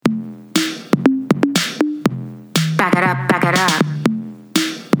Back it up, back it up.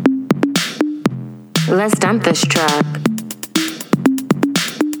 Let's dump this truck.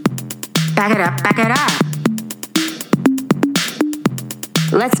 Back it up, back it up.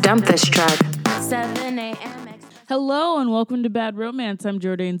 Let's dump this truck. 7 a.m. Hello and welcome to Bad Romance. I'm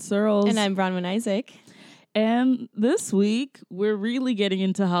Jordan Searles. And I'm Bronwyn Isaac. And this week, we're really getting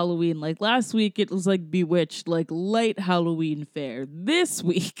into Halloween. Like last week, it was like Bewitched, like light Halloween fare. This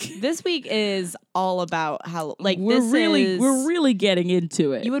week is all about how we're really getting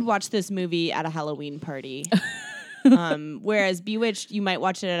into it. You would watch this movie at a Halloween party. Whereas Bewitched, you might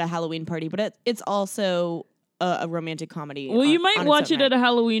watch it at a Halloween party, but it's also a romantic comedy. Well, you might watch it at a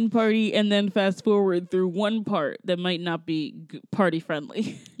Halloween party and then fast forward through one part that might not be party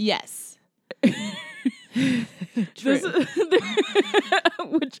friendly. Yes. We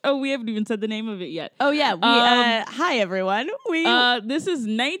haven't even said the name of it yet. Oh yeah, hi everyone. This is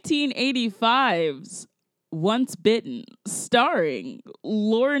 1985's Once Bitten, starring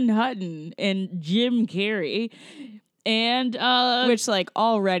Lauren Hutton and Jim Carrey, and which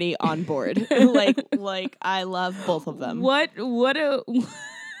already on board. like I love both of them. What I a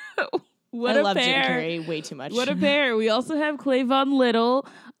love pair. Jim Carrey way too much. What a pair. We also have Clavon Little.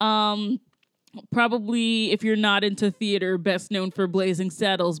 Probably, if you're not into theater, best known for Blazing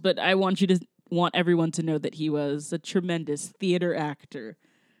Saddles, but I want everyone to know that he was a tremendous theater actor.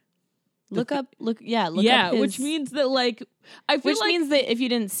 Look up his, which means that means that if you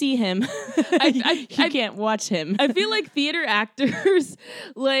didn't see him, you can't watch him. I feel like theater actors,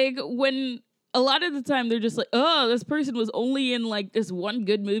 when a lot of the time they're just like, oh, this person was only in this one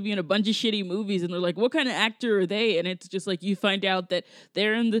good movie and a bunch of shitty movies. And they're like, what kind of actor are they? And it's just you find out that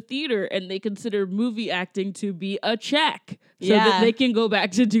they're in the theater and they consider movie acting to be a check so that they can go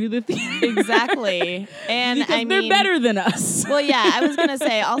back to do the theater. Exactly. And because they're better than us. Well, yeah, I was going to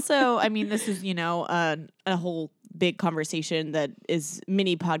say also, this is, a whole big conversation that is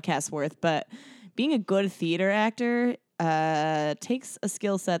mini podcast worth, but being a good theater actor takes a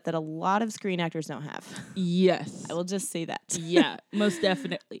skill set that a lot of screen actors don't have. Yes. I will just say that. Yeah, most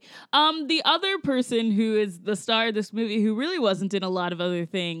definitely. The other person who is the star of this movie who really wasn't in a lot of other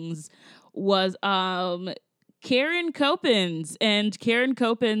things was Karen Copins. And Karen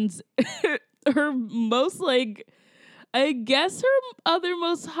Copins, her most I guess her other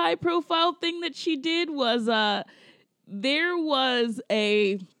most high profile thing that she did was there was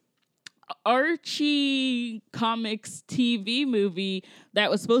a Archie Comics TV movie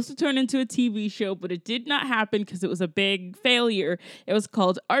that was supposed to turn into a TV show, but it did not happen because it was a big failure. It was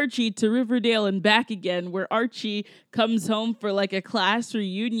called Archie to Riverdale and Back Again, where Archie comes home for a class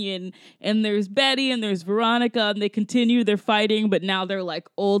reunion, and there's Betty and there's Veronica, and they continue their fighting, but now they're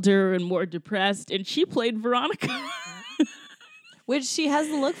older and more depressed, and she played Veronica. Which she has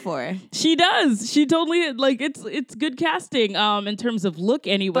the look for. She does. She totally it's good casting in terms of look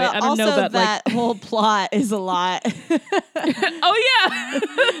anyway. But I don't know about that whole plot is a lot. Oh yeah.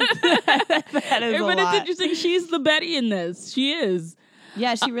 that is but it's interesting. She's the Betty in this. She is.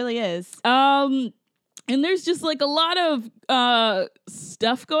 Yeah, she really is. And there's just a lot of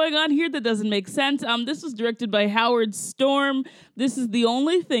stuff going on here that doesn't make sense. This was directed by Howard Storm. This is the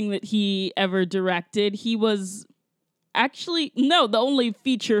only thing that he ever directed. He was the only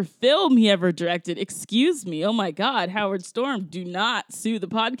feature film he ever directed. Excuse me. Oh my God, Howard Storm, do not sue the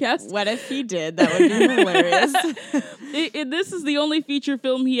podcast. What if he did? That would be hilarious. This is the only feature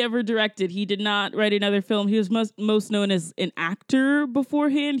film he ever directed. He did not write another film. He was most known as an actor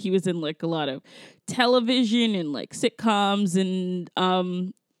beforehand. He was in a lot of television and sitcoms and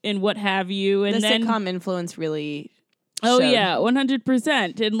what have you. And the then sitcom influence really. Oh, showed. yeah,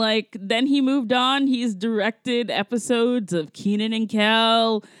 100%. And, then he moved on. He's directed episodes of Kenan and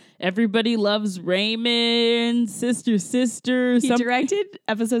Kel, Everybody Loves Raymond, Sister. He directed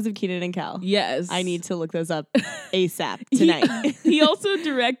episodes of Kenan and Kel. Yes. I need to look those up ASAP tonight. He also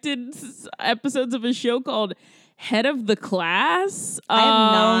directed episodes of a show called Head of the Class.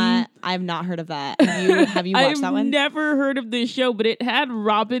 I have not heard of that. Have you watched that one? I've never heard of this show, but it had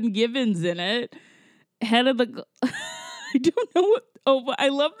Robin Givens in it. Head of the... I don't know what... Oh, but I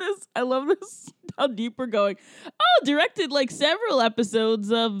love this. How deep we're going. Oh, directed several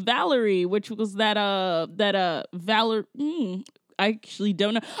episodes of Valerie, which was that Valerie... I actually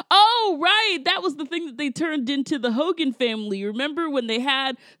don't know. Oh, right. That was the thing that they turned into the Hogan family. Remember when they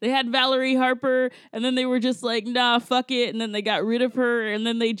had Valerie Harper and then they were just nah, fuck it. And then they got rid of her and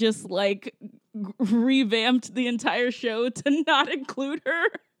then they just revamped the entire show to not include her.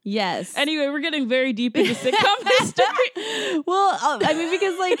 Yes. Anyway, we're getting very deep into sitcom history. Well,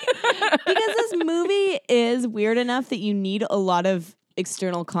 because this movie is weird enough that you need a lot of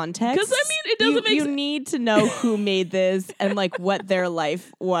external context. Because, I mean, it doesn't make You sense. need to know who made this and like what their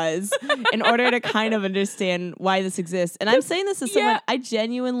life was in order to kind of understand why this exists. And I'm saying this as someone, I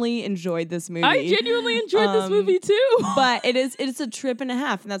genuinely enjoyed this movie. I genuinely enjoyed this movie too. But it's a trip and a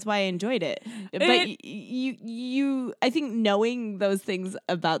half, and that's why I enjoyed it. But you I think knowing those things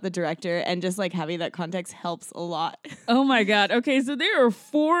about the director and just like having that context helps a lot. Oh my God. Okay, so there are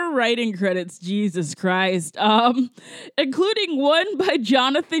 4 writing credits, Jesus Christ. Including one by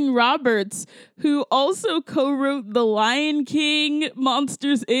Jonathan Roberts, who also co-wrote The Lion King,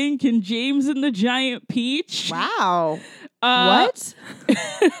 Monsters Inc., and James and the Giant Peach. Wow. What?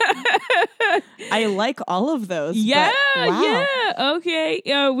 I like all of those. Yeah, but wow. yeah. Okay.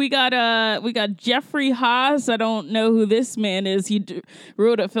 We got Jeffrey Haas. I don't know who this man is. He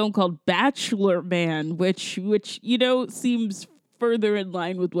wrote a film called Bachelor Man, which seems further in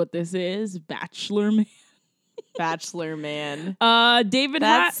line with what this is. Bachelor Man. Bachelor Man. David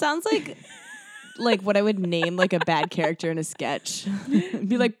That sounds like what I would name like a bad character in a sketch.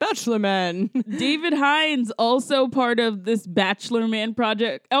 Be like Bachelor Man. David Hines, also part of this Bachelor Man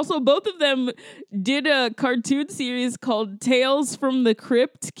project. Also, both of them did a cartoon series called Tales from the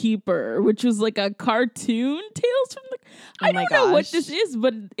Crypt Keeper, which was like a cartoon Tales from the... I don't know what this is,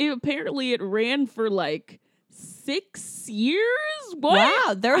 but apparently it ran for like 6 years? What?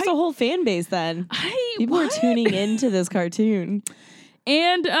 Wow, there's a whole fan base then. People are tuning into this cartoon.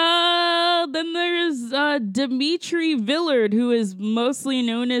 And then there's Dimitri Villard, who is mostly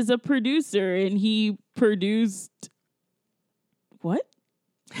known as a producer, and he produced what?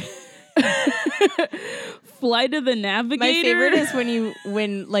 Flight of the Navigator. My favorite is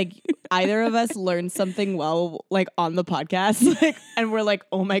when like either of us learn something well like on the podcast, like, and we're like,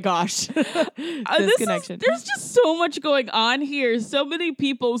 oh my gosh, this connection. There's just so much going on here. So many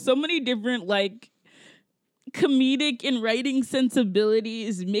people, so many different like comedic and writing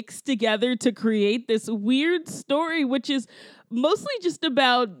sensibilities mixed together to create this weird story, which is mostly just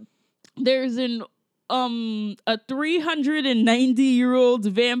about there's a 390-year-old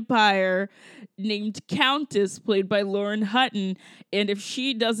vampire named Countess, played by Lauren Hutton, and if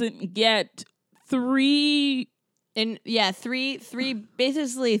she doesn't get three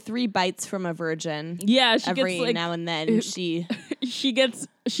bites from a virgin. Yeah, she every gets like now and then she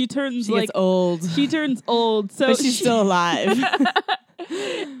turns old. She turns old, so but she's still alive.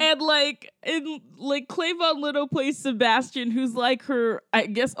 And Clavon Little plays Sebastian, who's like her, I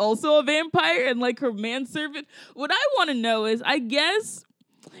guess, also a vampire, and like her manservant. What I want to know is, I guess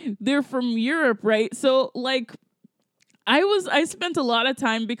they're from Europe, right? So like, I spent a lot of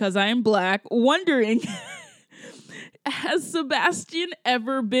time, because I am Black, wondering, has Sebastian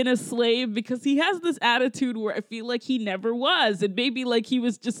ever been a slave? Because he has this attitude where I feel like he never was, and maybe like he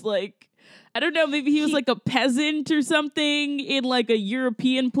was just like, I don't know, maybe he was like a peasant or something in like a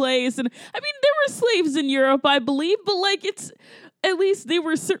European place. And I mean, there were slaves in Europe, I believe, but like it's, at least they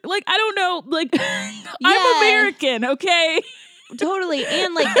were, like, I don't know, like, I'm American, okay? Totally.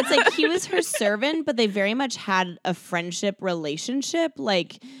 And like, it's like he was her servant, but they very much had a friendship relationship.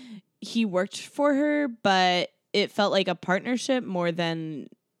 Like, he worked for her, but it felt like a partnership more than,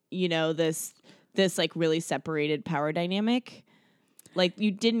 this like really separated power dynamic. Like,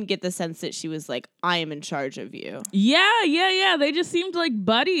 you didn't get the sense that she was like, I am in charge of you. Yeah. They just seemed like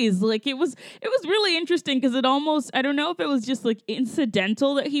buddies. Like, it was really interesting, because it almost, I don't know if it was just like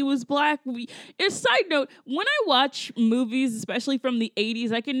incidental that he was Black. A side note, when I watch movies, especially from the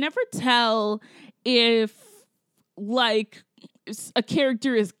 80s, I can never tell if like a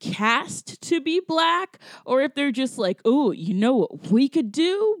character is cast to be Black, or if they're just like, oh, you know what we could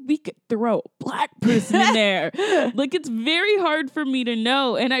do? We could throw a Black person in there. Like, it's very hard for me to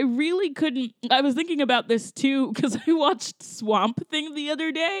know. And I really couldn't, I was thinking about this too, because I watched Swamp Thing the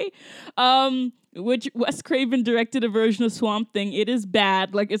other day, which Wes Craven directed a version of Swamp Thing. It is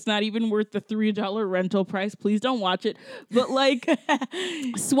bad. Like, it's not even worth the $3 rental price. Please don't watch it. But like,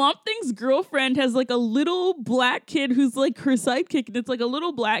 Swamp Thing's girlfriend has like a little Black kid who's like her sidekick, and it's like a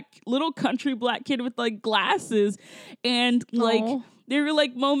little country Black kid with like glasses, and like, there were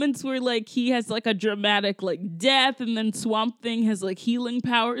like moments where like he has like a dramatic like death, and then Swamp Thing has like healing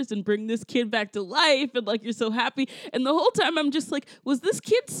powers and bring this kid back to life, and like you're so happy. And the whole time I'm just like, was this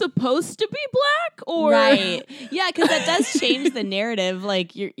kid supposed to be Black? Or right? Yeah, because that does change the narrative.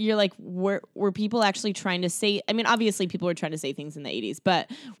 Like you're like, were people actually trying to say? I mean, obviously people were trying to say things in the 80s,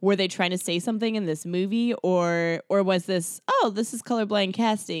 but were they trying to say something in this movie, or was this, this is colorblind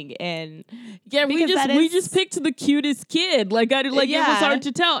casting? And yeah, we just picked the cutest kid. Like it was hard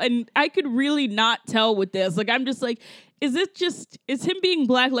to tell, and I could really not tell with this. Like, I'm just like, is him being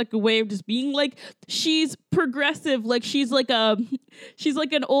black like a way of just being like, she's progressive, like she's like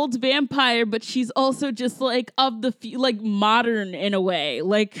an old vampire, but she's also just like of the like modern in a way,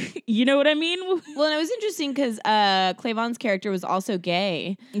 like, you know what I mean? Well, and it was interesting because Clavon's character was also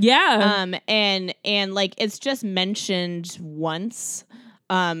gay. Yeah. And like it's just mentioned once.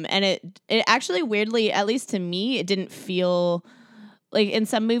 And it actually weirdly, at least to me, it didn't feel like in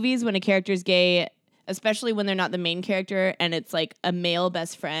some movies when a character's gay, especially when they're not the main character and it's like a male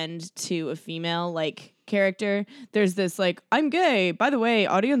best friend to a female like character, there's this like, I'm gay, by the way,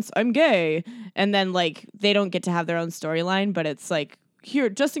 audience, I'm gay. And then like they don't get to have their own storyline, but it's like, here,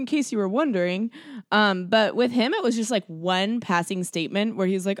 just in case you were wondering. But with him, it was just like one passing statement where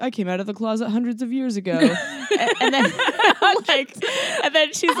he's like, I came out of the closet hundreds of years ago. and then and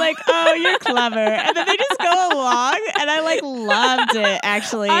then she's like, oh, you're clever. And then they just go along. And I like loved it,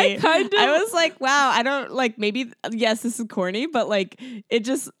 actually. I was like, wow, I don't like, maybe, yes, this is corny, but like, it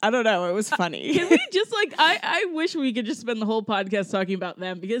just, I don't know, it was funny. Can we just like, I wish we could just spend the whole podcast talking about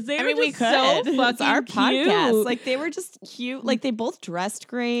them because they were just so fucking it's our cute. podcast. Like they were just cute. Like they both dressed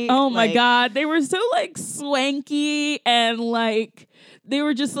great. Oh my God. They were so like swanky and like they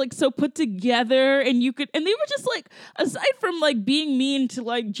were just like so put together and they were just like, aside from like being mean to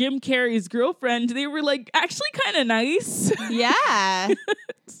like Jim Carrey's girlfriend, they were like actually kind of nice. Yeah.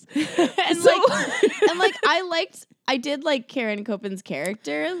 and I did like Karen Copen's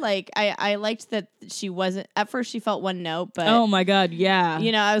character. Like I liked that she wasn't, at first she felt one note, but oh my God, yeah.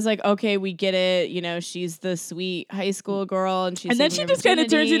 You know, I was like, okay, we get it. You know, she's the sweet high school girl and then she just kind of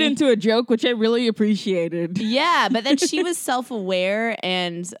turns it into a joke, which I really appreciated. Yeah, but then she was self-aware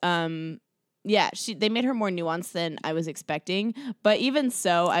and yeah, they made her more nuanced than I was expecting. But even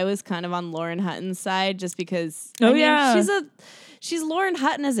so, I was kind of on Lauren Hutton's side just because she's Lauren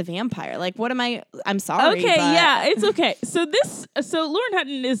Hutton as a vampire. Like, what am I? I'm sorry. Okay, yeah, it's okay. So Lauren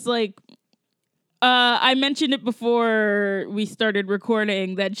Hutton is like, I mentioned it before we started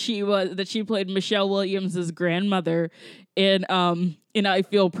recording that she played Michelle Williams' grandmother in I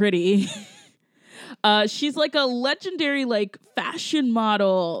Feel Pretty. She's like a legendary like fashion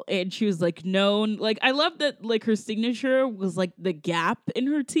model, and she was like known. Like I love that like her signature was like the gap in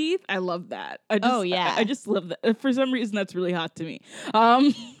her teeth. I love that. I just love that. For some reason, that's really hot to me.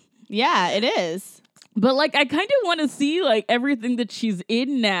 Yeah, it is. But like I kind of want to see like everything that she's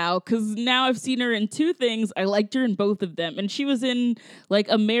in now, because now I've seen her in two things. I liked her in both of them, and she was in like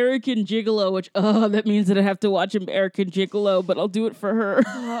American Gigolo, which that means that I have to watch American Gigolo, but I'll do it for her.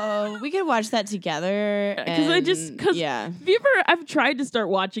 Oh, we could watch that together. I've tried to start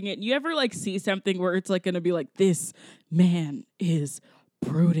watching it. You ever like see something where it's like gonna be like, this man is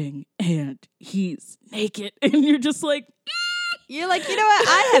brooding and he's naked, and you're just like. You're like, you know what?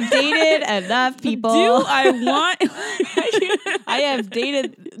 I have dated enough people. Do I want? I have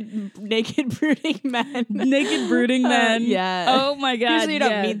dated naked brooding men. Naked brooding men. Yeah. Oh my God. Usually you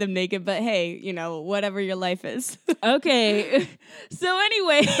don't meet them naked, but hey, you know, whatever your life is. Okay. So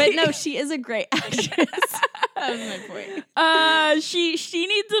anyway. But no, she is a great actress. That was my point. She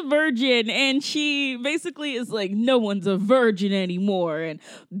needs a virgin, and she basically is like, no one's a virgin anymore, and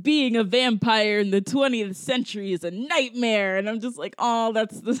being a vampire in the 20th century is a nightmare. And I'm just like, oh,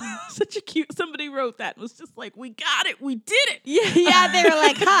 that's such a cute. Somebody wrote that and was just like, we got it, we did it. Yeah, they were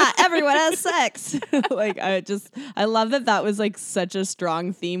like, ha, everyone has sex. Like I love that was like such a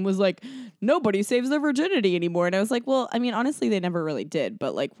strong theme. Was like, nobody saves their virginity anymore. And I was like, well, I mean, honestly, they never really did,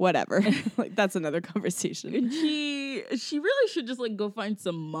 but like whatever. Like that's another conversation. She really should just like go find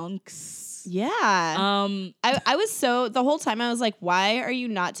some monks. Yeah. I was the whole time I was like, why are you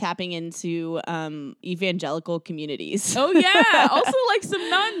not tapping into evangelical communities? Oh yeah. Also like some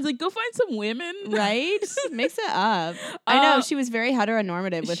nuns. Like go find some women. Right? Mix it up. I know she was very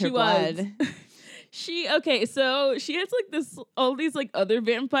heteronormative with her blood. So she has like all these like other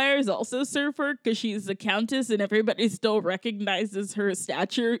vampires also serve her because she's a countess and everybody still recognizes her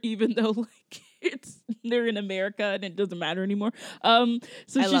stature even though like they're in America and it doesn't matter anymore. So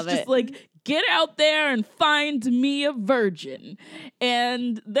she's just like, get out there and find me a virgin.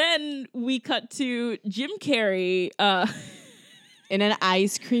 And then we cut to Jim Carrey in an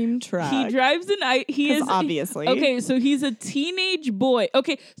ice cream truck. He drives obviously. Okay, so he's a teenage boy.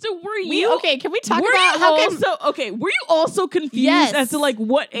 Okay, so can we talk about were you also confused as to like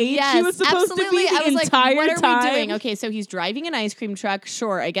what age he was supposed to be the entire what time? Are we doing? Okay, so he's driving an ice cream truck.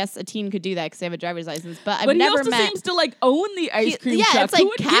 Sure, I guess a teen could do that because they have a driver's license, but he also seems to like own the ice cream truck. Yeah, it's like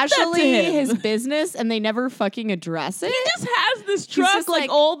casually his business and they never fucking address it. He just has this truck like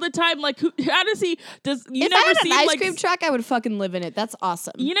all the time. Like how does he you if never I had see an ice cream truck, I would fucking live in in it. That's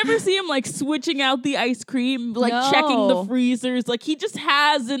awesome. You never see him like switching out the ice cream, like No. checking the freezers. Like he just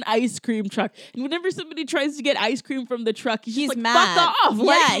has an ice cream truck. And whenever somebody tries to get ice cream from the truck, he's just like, mad. fuck off. Yeah,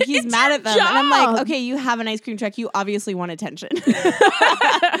 Like, he's it's mad your at them. And I'm like, job. okay, you have an ice cream truck. You obviously want attention.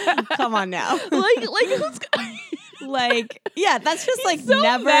 Come on now. like who's Like, yeah, that's just like so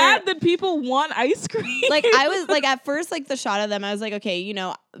never. mad that people want ice cream. Like I was like at first, like the shot of them, I was like, okay, you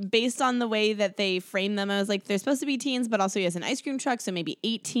know, based on the way that they frame them, I was like, they're supposed to be teens, but also he has an ice cream truck, so maybe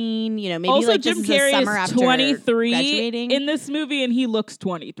 18. You know, maybe also like Jim this is the Carrey summer is after 23 graduating. in this movie, and he looks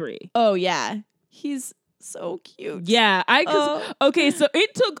 23. Oh yeah, he's so cute. Yeah, okay, so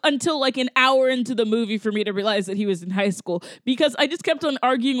it took until like an hour into the movie for me to realize that he was in high school because I just kept on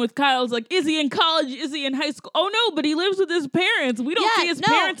arguing with Kyle. I was like, is he in college? Is he in high school? Oh no, but he lives with his parents. We don't see his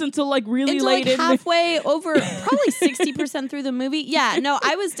parents until like really until late like in the halfway over, probably 60% through the movie. Yeah, no,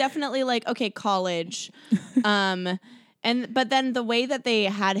 I was definitely like, okay, college. But then the way that they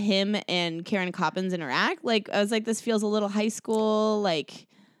had him and Karen Coppins interact, like I was like, this feels a little high school, like.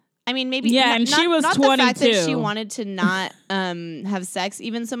 I mean, maybe and she was not 22. the fact that she wanted to not have sex,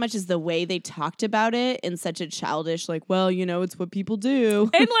 even so much as the way they talked about it in such a childish, like, well, you know, it's what people do.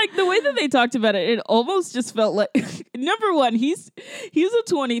 And like the way that they talked about it, it almost just felt like number one, he's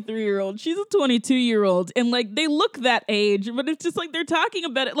a 23-year-old, she's a 22-year-old, and like they look that age, but it's just like they're talking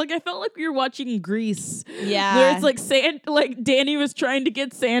about it. Like I felt like we were watching Grease, Yeah, where it's like Danny was trying to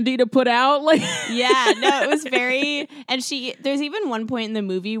get Sandy to put out, like yeah, no, it was very. And there's even one point in the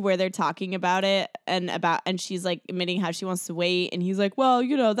movie where they're talking about it and she's like admitting how she wants to wait, and he's like, well,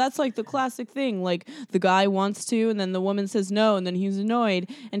 you know, that's like the classic thing, like the guy wants to and then the woman says no and then he's annoyed,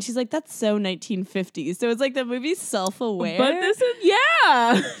 and she's like, that's so 1950s. So it's like the movie's self-aware, but this is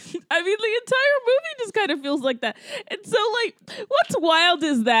I mean the entire movie just kind of feels like that. And so like what's wild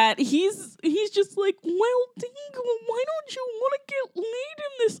is that he's just like, well, Dingo, why don't you want to get laid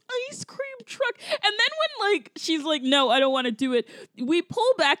in this ice cream truck? And then when like she's like, no, I don't want to do it, we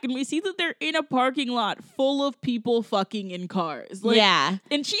pull back and we see that they're in a parking lot full of people fucking in cars. Like, yeah.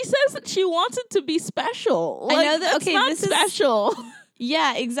 And she says that she wants it to be special. I Like, know that. that's Okay, not this is special.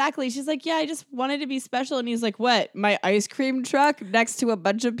 Yeah, exactly. She's like, yeah, I just wanted to be special. And he's like, what? My ice cream truck next to a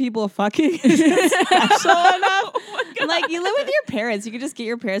bunch of people fucking is special enough? Oh like, you live with your parents. You could just get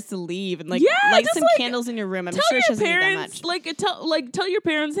your parents to leave and like Yeah, light just, some like, candles in your room. I'm tell sure she your doesn't need that parents, much. tell your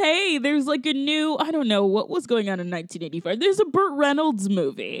parents, hey, there's like a new, I don't know what was going on in 1985. There's a Burt Reynolds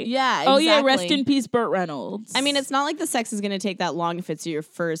movie. Yeah, Oh yeah, exactly. rest in peace, Burt Reynolds. I mean, it's not like the sex is going to take that long if it's your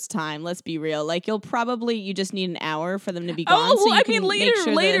first time. Let's be real. Like, you just need an hour for them to be gone. oh well, so you I can mean, make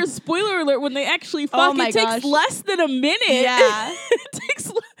sure later. Spoiler alert: when they actually fuck, Oh my it takes gosh. less than a minute. Yeah. It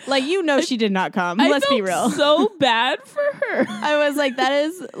takes. Like, you know, she did not come. I Let's be felt real. so bad for her. I was like, that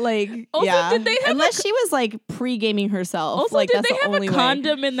is like, Also, yeah. did they have Unless she was like pre-gaming herself. Also, like, did that's they the have only a way.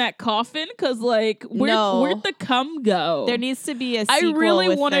 condom in that coffin? Because like, No. where'd the cum go? There needs to be a I sequel.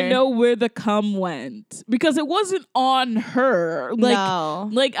 really want to know where the cum went because it wasn't on her. Like, No.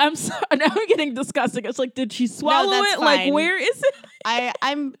 like I'm sorry. Now I'm getting disgusting. It's like, did she swallow that's it? Like, fine. where is it?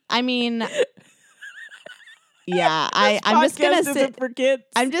 I mean, yeah, I'm just gonna say. for kids.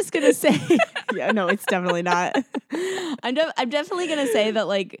 I'm just gonna say, yeah, no, it's definitely not. I'm definitely gonna say that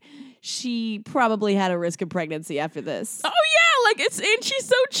like she probably had a risk of pregnancy after this. Oh yeah, like and she's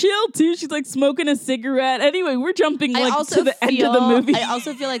so chill too. She's like smoking a cigarette. Anyway, we're jumping like to the end of the movie. I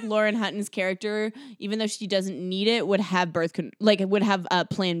also feel like Lauren Hutton's character, even though she doesn't need it, would have would have a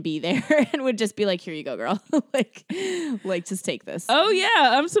plan B there and would just be like, here you go, girl. like just take this. Oh yeah,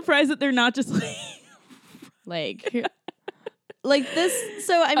 I'm surprised that they're not just Like this.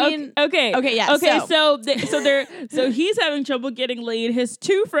 So I mean, okay, yeah. Okay, so he's having trouble getting laid. His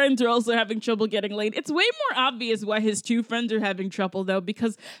two friends are also having trouble getting laid. It's way more obvious why his two friends are having trouble though,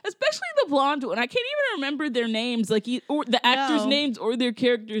 because especially the blonde one, I can't even remember their names, like or the actors' names or their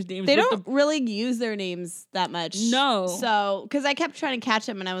characters' names. They don't really use their names that much. No. So because I kept trying to catch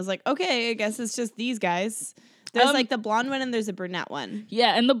them, and I was like, okay, I guess it's just these guys. There's like the blonde one and there's a brunette one.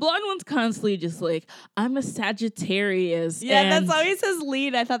 Yeah, and the blonde one's constantly just like, I'm a Sagittarius. Yeah, and, that's always his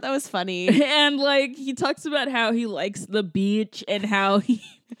lead. I thought that was funny. And like he talks about how he likes the beach and how he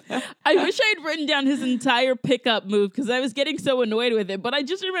I wish I had written down his entire pickup move because I was getting so annoyed with it. But I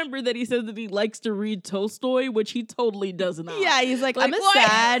just remember that he says that he likes to read Tolstoy, which he totally does not. Yeah, he's like, I'm a why?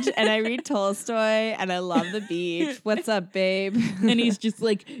 Sag and I read Tolstoy and I love the beach. What's up, babe? And he's just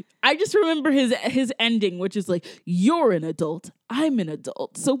like, I just remember his ending, which is like, you're an adult, I'm an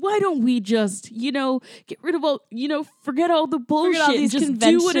adult, so why don't we just, get rid of all, forget all the bullshit all and these just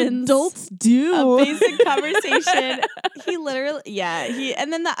do what conventions. adults do. A basic conversation. He literally,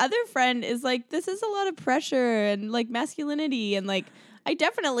 and then the other friend is like, this is a lot of pressure and like masculinity. And like, I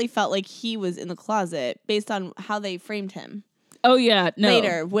definitely felt like he was in the closet based on how they framed him. Oh, yeah. No.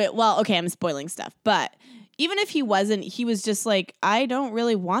 Later. Well, okay, I'm spoiling stuff. But even if he wasn't, he was just like, I don't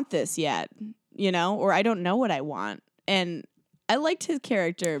really want this yet, or I don't know what I want. And I liked his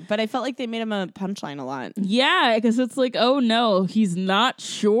character, but I felt like they made him a punchline a lot. Yeah, because it's like, oh no, he's not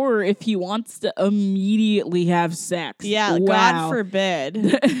sure if he wants to immediately have sex. Yeah, wow. God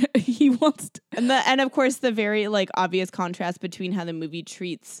forbid. He wants to. And of course, the very like obvious contrast between how the movie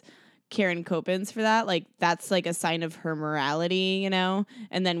treats Karen Copens for that, like that's like a sign of her morality, and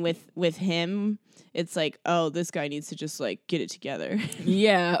then with him, it's like, oh, this guy needs to just like get it together.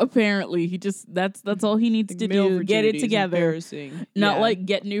 Yeah, apparently he just that's all he needs to do, get it together. Not like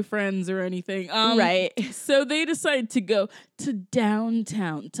get new friends or anything. Right. So they decide to go to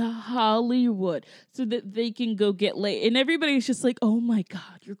downtown, to Hollywood, so that they can go get laid. And everybody's just like, oh my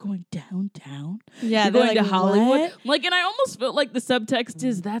God, you're going downtown? Yeah, you're going like, to Hollywood? what? Like, and I almost felt like the subtext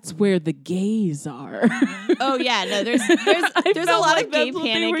is that's where the gays are. Oh yeah, no, there's a felt lot like of gay that's what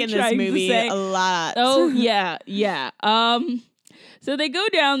they panic were in this trying to movie. say. A lot. Oh yeah. So they go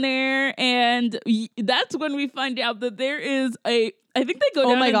down there, and that's when we find out that there is I think they go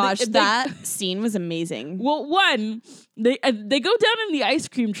down. Oh my gosh, that scene was amazing. Well, one, they go down in the ice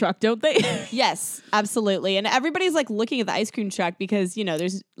cream truck, don't they? Yes, absolutely. And everybody's like looking at the ice cream truck because,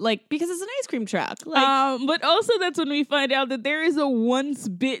 there's like, because it's an ice cream truck. Like, but also that's when we find out that there is a Once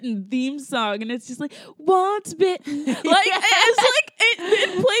Bitten theme song, and it's just like, Once Bitten. Like, it's like, it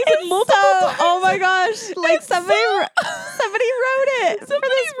plays in multiple times. Oh my gosh. Like somebody wrote it for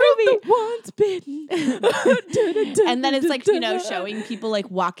this movie. Once Bitten. And then it's like, showing people like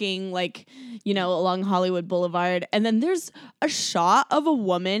walking like, along Hollywood Boulevard. And then there's a shot of a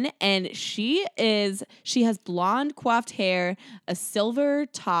woman, and she has blonde coiffed hair, a silver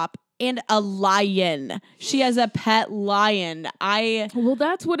top, and a lion. She has a pet lion. Well,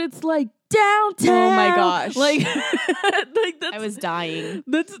 that's what it's like downtown. Oh my gosh. Like that's, I was dying.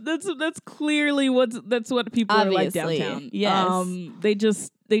 That's clearly that's what people Obviously. are like downtown. Yes.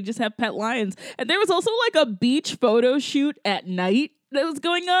 They just have pet lions. And there was also like a beach photo shoot at night that was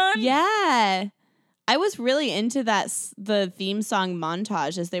going on. Yeah. I was really into the theme song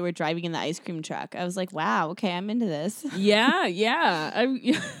montage as they were driving in the ice cream truck. I was like, wow, okay, I'm into this. Yeah.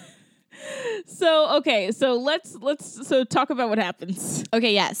 So let's talk about what happens.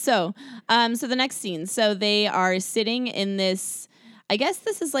 Okay, yeah. So the next scene. So they are sitting in this, I guess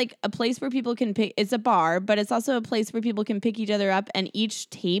this is like a place where people can pick, it's a bar, but it's also a place where people can pick each other up, and each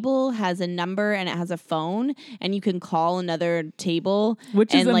table has a number and it has a phone, and you can call another table,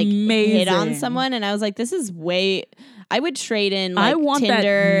 which is like amazing. Hit on someone. And I was like, this is I would trade in like I want Tinder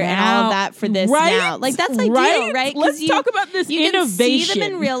that and all now. of that for this Right? now. Like that's ideal, right? 'Cause Let's talk about this you innovation. can see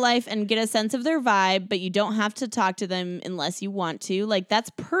them in real life and get a sense of their vibe, but you don't have to talk to them unless you want to. Like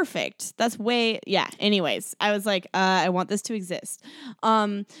that's perfect. That's anyways, I was like, I want this to exist.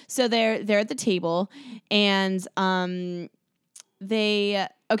 So they're at the table, and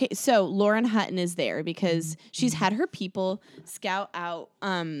so Lauren Hutton is there because she's had her people scout out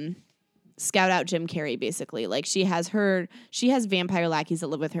Jim Carrey, basically. Like she has vampire lackeys that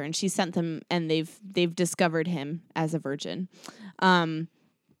live with her, and she sent them, and they've discovered him as a virgin. And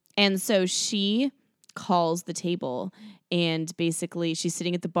so she calls the table, and basically she's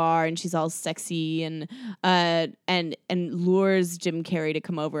sitting at the bar, and she's all sexy and lures Jim Carrey to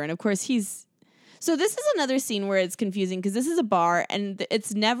come over. And of course so this is another scene where it's confusing because this is a bar, and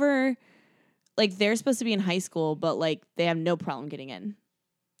it's never like they're supposed to be in high school, but like they have no problem getting in.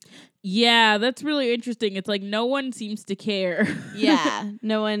 Yeah, that's really interesting. It's like no one seems to care. Yeah,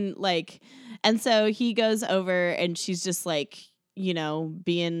 no one like, and so he goes over, and she's just like, she's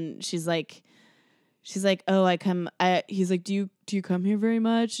like, oh, he's like, do you come here very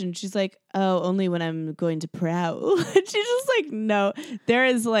much? And she's like, oh, only when I'm going to prowl. And she's just like, no, there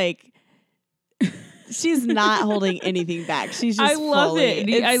is like, she's not holding anything back. She's just I love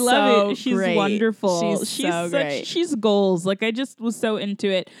it. I love it. She's great. wonderful. She's so great. She's goals. Like I just was so into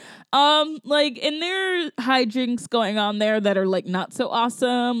it. Like, and there are hijinks going on there that are like not so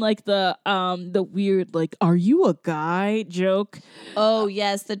awesome. Like the weird like, are you a guy joke? Oh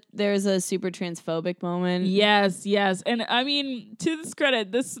yes, there's a super transphobic moment. Yes. And I mean, to this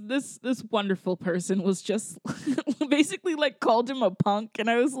credit, this wonderful person was just basically like called him a punk, and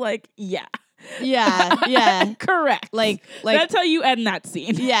I was like, yeah. Yeah. Correct. Like that's how you end that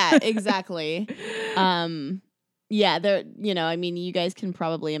scene. Yeah, exactly. Yeah, there. I mean, you guys can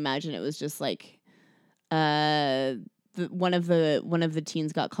probably imagine it was just like, one of the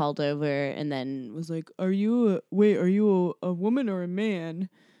teens got called over and then was like, "Are you a woman or a man?"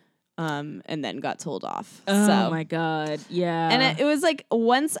 And then got told off. Oh my God. Yeah. And it was like,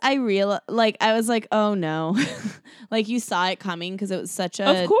 once I realized, like, I was like, oh no. Like, you saw it coming because it was such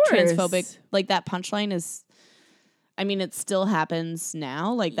a Of course. transphobic, like, that punchline is, I mean, it still happens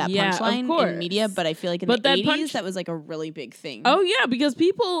now, like that Yeah, of punchline in media, course. but I feel like in But the that 80s, that was like a really big thing. Oh yeah, because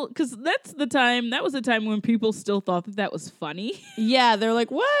that was the time when people still thought that was funny. Yeah, they're like,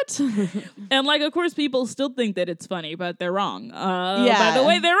 what? And like, of course, people still think that it's funny, but they're wrong. Yeah. By the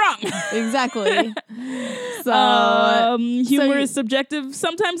way, they're wrong. Exactly. So, humor is subjective.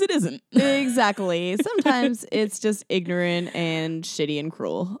 Sometimes it isn't. exactly. Sometimes it's just ignorant and shitty and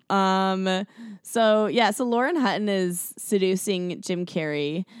cruel. So Lauren Hutton is seducing Jim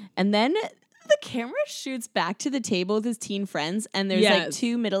Carrey, and then the camera shoots back to the table with his teen friends, and there's like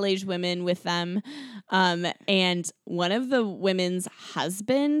two middle-aged women with them, and one of the women's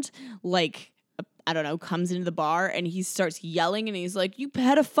husband, like, I don't know, comes into the bar and he starts yelling and he's like, "You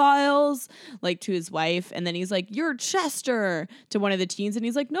pedophiles," like, to his wife. And then he's like, "You're Chester," to one of the teens. And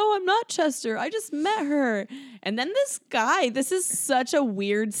he's like, "No, I'm not Chester. I just met her." And then this is such a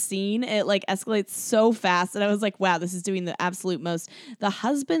weird scene. It like escalates so fast. And I was like, wow, this is doing the absolute most. The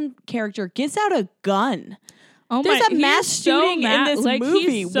husband character gets out a gun. Oh There's a mass shooting in this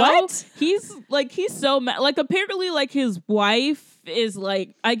movie. What? He's so mad. Like, apparently, like, his wife is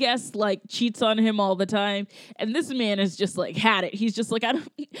like, I guess, like, cheats on him all the time, and this man is just like had it. He's just like, I don't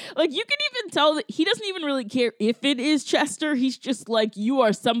like. You can even tell that he doesn't even really care if it is Chester. He's just like, you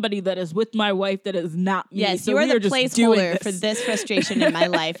are somebody that is with my wife that is not me. Yes, so you are the just placeholder for this frustration in my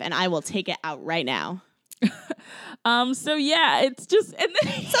life, and I will take it out right now. So yeah, it's just, and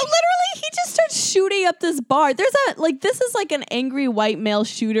then so literally he just starts shooting up this bar. There's this is like an angry white male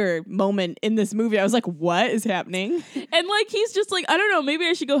shooter moment in this movie. I was like, what is happening? And like, he's just like, I don't know, maybe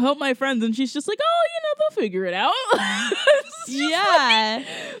I should go help my friends. And she's just like, oh, they'll figure it out. Yeah.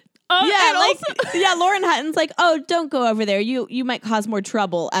 Lauren Hutton's like, "Oh, don't go over there. You might cause more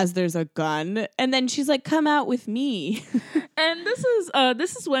trouble," as there's a gun. And then she's like, "Come out with me." And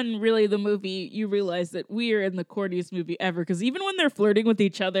this is when really the movie, you realize that we are in the corniest movie ever, because even when they're flirting with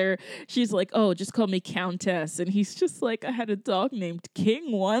each other, she's like, "Oh, just call me Countess," and he's just like, "I had a dog named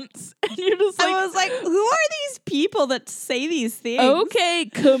King once," and you're just like, I was like, who are these people that say these things? Okay,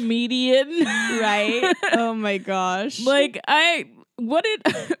 comedian, right? Oh my gosh! Like, I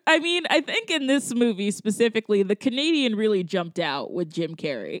mean, I think in this movie specifically, the Canadian really jumped out with Jim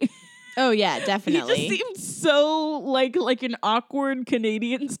Carrey. Oh yeah, definitely. He just seemed so like an awkward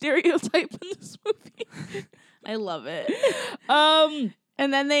Canadian stereotype in this movie. I love it.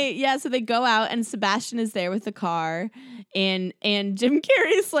 And then they go out and Sebastian is there with the car, and Jim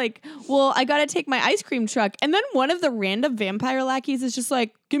Carrey's like, "Well, I gotta take my ice cream truck." And then one of the random vampire lackeys is just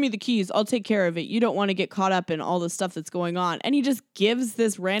like, "Give me the keys, I'll take care of it. You don't want to get caught up in all the stuff that's going on." And he just gives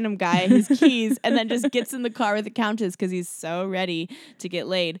this random guy his keys and then just gets in the car with the Countess because he's so ready to get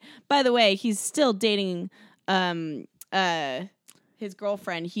laid. By the way, he's still dating his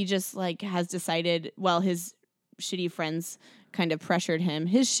girlfriend. He just like has decided, well, his shitty friends kind of pressured him,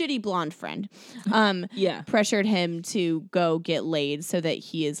 his shitty blonde friend, pressured him to go get laid so that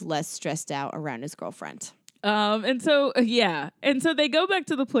he is less stressed out around his girlfriend. And so they go back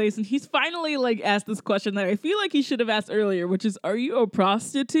to the place, and he's finally like asked this question that I feel like he should have asked earlier, which is, "Are you a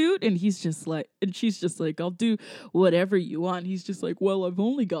prostitute?" And he's just like, and she's just like, "I'll do whatever you want." He's just like, "Well, I've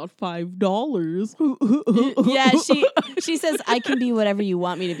only got $5. Yeah, she says, "I can be whatever you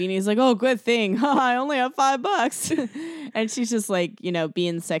want me to be." And he's like, "Oh, good thing. I only have $5. And she's just like,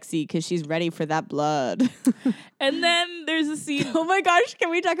 being sexy because she's ready for that blood. And then there's a scene. Oh my gosh,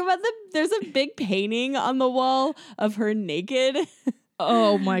 can we talk about there's a big painting on the wall of her naked.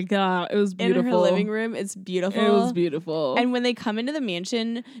 Oh my God, it was beautiful. In her living room. It's beautiful. It was beautiful. And when they come into the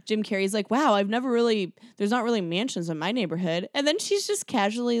mansion, Jim Carrey's like, "Wow, there's not really mansions in my neighborhood." And then she's just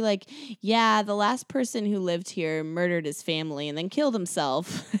casually like, "Yeah, the last person who lived here murdered his family and then killed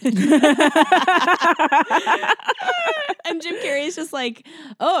himself." And Jim Carrey's just like,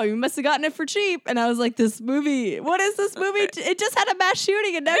 "Oh, you must have gotten it for cheap." And I was like, what is this movie? It just had a mass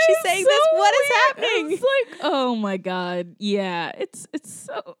shooting and now she's saying this. What is happening? It's like, oh my God. Yeah, it's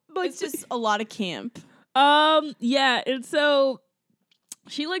so like, it's just a lot of camp. Yeah, and so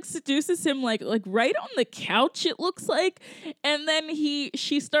she like seduces him like right on the couch, it looks like, and then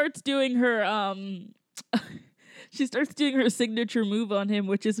she starts doing her she starts doing her signature move on him,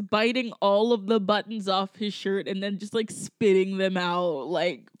 which is biting all of the buttons off his shirt and then just like spitting them out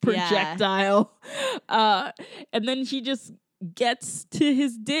like projectile. And then she just gets to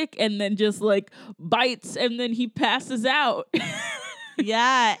his dick and then just like bites and then he passes out.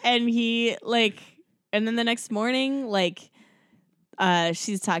 Yeah, and he like, and then the next morning, like,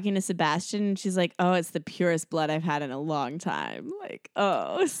 she's talking to Sebastian and she's like, oh, it's the purest blood I've had in a long time. Like,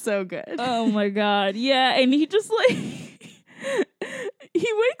 oh, so good. Oh my God. Yeah. And he just like,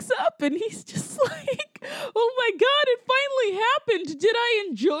 he wakes up and he's just like, oh my God, it finally happened. Did I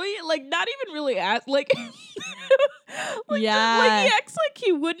enjoy it? Like, not even really ask, like, like, yeah. Like he acts like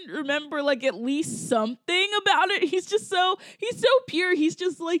he wouldn't remember like at least something about it. He's so pure. He's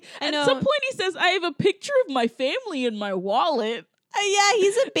just like, at some point he says, I have a picture of my family in my wallet. Yeah,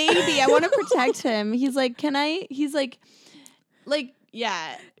 he's a baby. I want to protect him. He's like, can I? He's like,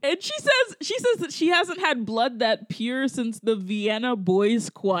 yeah. And she says that she hasn't had blood that pure since the Vienna Boys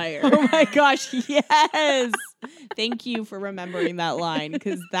Choir. Oh my gosh, yes. Thank you for remembering that line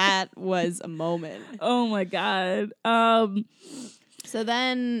because that was a moment. Oh my God. So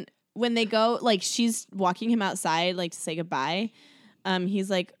then when they go, like she's walking him outside, like to say goodbye. He's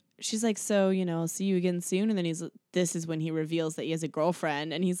like, she's like, so, you know, I'll see you again soon. And then this is when he reveals that he has a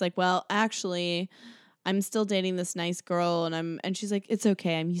girlfriend. And he's like, well, actually, I'm still dating this nice girl. And she's like, it's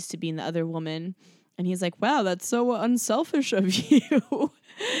okay. I'm used to being the other woman. And he's like, wow, that's so unselfish of you.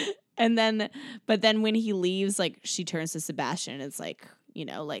 But then when he leaves, like she turns to Sebastian and it's like, you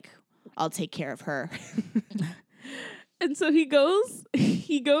know, like, I'll take care of her. And so he goes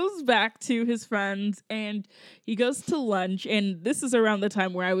back to his friends and he goes to lunch. And this is around the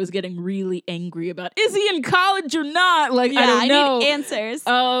time where I was getting really angry about, is he in college or not? Like, I don't know. Need answers.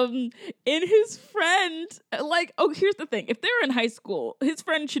 And his friend, like, oh, here's the thing. If they were in high school, his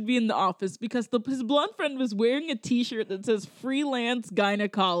friend should be in the office because his blonde friend was wearing a t-shirt that says freelance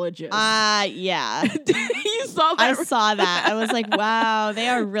gynecologist. Yeah. You saw that? I saw that. I was like, wow, they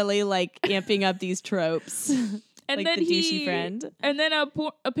are really like amping up these tropes. And like then the douchey friend. And then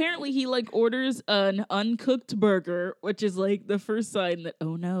apparently he like orders an uncooked burger, which is like the first sign that,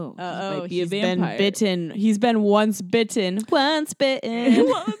 oh no, he might be a vampire. Been bitten. He's been once bitten. Once bitten.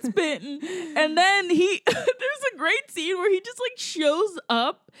 Once bitten. And then there's a great scene where he just like shows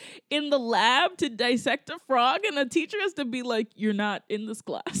up in the lab to dissect a frog and the teacher has to be like, you're not in this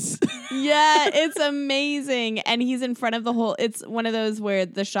class. Yeah, it's amazing. And he's in front of the whole, it's one of those where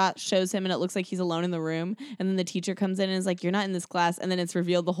the shot shows him and it looks like he's alone in the room. And then the teacher comes in and is like, you're not in this class. And then it's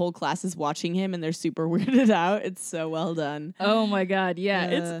revealed the whole class is watching him and they're super weirded out. It's so well done. Oh my God.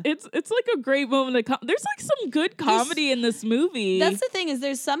 Yeah. It's like a great moment. There's like some good comedy in this movie. That's the thing is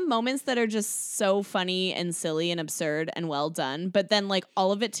there's some moments that are just so funny and silly and absurd and well done. But then like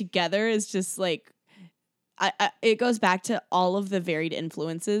all of it together is just like, it goes back to all of the varied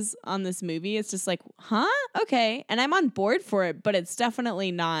influences on this movie. It's just like, huh? Okay. And I'm on board for it, but it's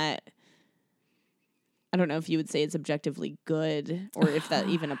definitely not, I don't know if you would say it's objectively good or if that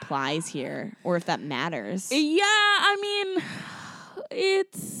even applies here or if that matters. Yeah, I mean,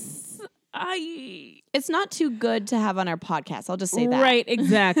 it's not too good to have on our podcast. I'll just say that. Right,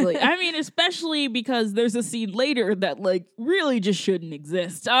 exactly. I mean, especially because there's a scene later that like really just shouldn't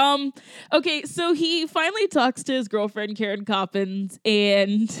exist. Okay, so he finally talks to his girlfriend Karen Coppins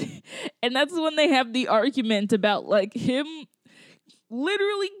and that's when they have the argument about like him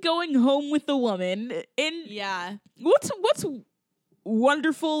literally going home with a woman. And yeah, what's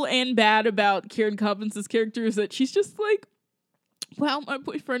wonderful and bad about Karen Coppins' character is that she's just like, wow, my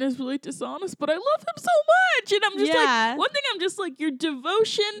boyfriend is really dishonest, but I love him so much. And I'm just like, one thing I'm just like, your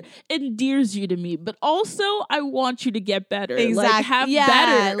devotion endears you to me, but also I want you to get better. Exactly. Like, have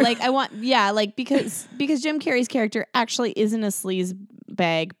better. Like, I want, like, because Jim Carrey's character actually isn't a sleaze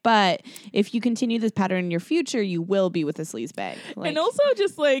bag, but if you continue this pattern in your future, you will be with a sleaze bag. Like, and also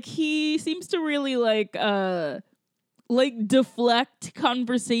just like, he seems to really like deflect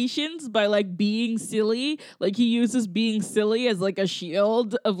conversations by like being silly. Like he uses being silly as like a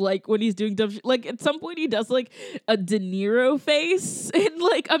shield of like when he's doing dumb like at some point he does like a De Niro face and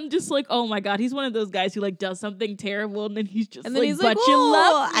like I'm just like, oh my God, he's one of those guys who like does something terrible and then he's just and then he's like, but you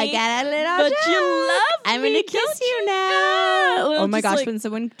love me. I got a little but joke. You love I'm me, gonna kiss you now. Oh my gosh, like, when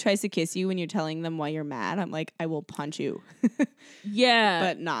someone tries to kiss you when you're telling them why you're mad, I'm like, I will punch you. Yeah.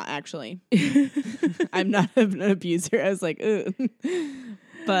 But not actually. I'm not an abuser. I was like, ooh.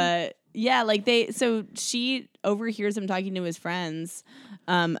 But yeah, like so she overhears him talking to his friends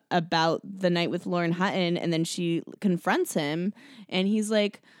about the night with Lauren Hutton, and then she confronts him, and he's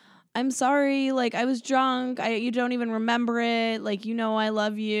like, I'm sorry, like I was drunk. You don't even remember it. Like, you know I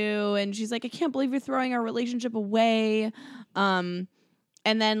love you. And she's like, I can't believe you're throwing our relationship away. And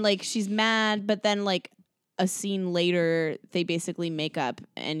then like she's mad, but then like a scene later they basically make up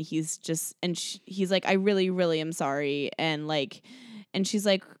and he's like, I really, really am sorry. And like, and he's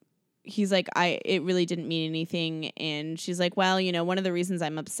like, it really didn't mean anything. And she's like, well, you know, one of the reasons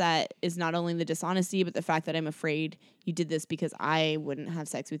I'm upset is not only the dishonesty, but the fact that I'm afraid you did this because I wouldn't have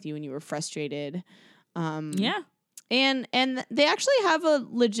sex with you and you were frustrated. Yeah. And they actually have a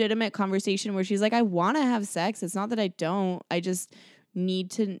legitimate conversation where she's like, I want to have sex. It's not that I don't. I just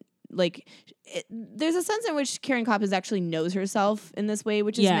need to, like, there's a sense in which Karen Coppins actually knows herself in this way,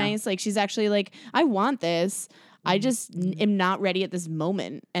 which is nice. Like, she's actually like, I want this. I just am not ready at this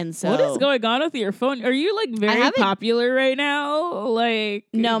moment. And so, what is going on with your phone? Are you like very popular right now? Like,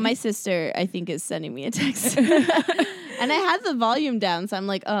 no, my sister, I think, is sending me a text. And I had the volume down, so I'm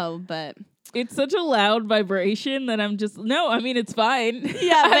like, oh, but it's such a loud vibration that I'm just, no, I mean, it's fine.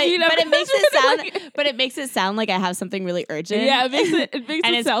 Yeah, but, it makes it sound like I have something really urgent. Yeah, it makes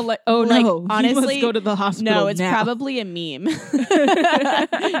it sound like, oh like, no, honestly, you must go to the hospital. No, it's probably a meme.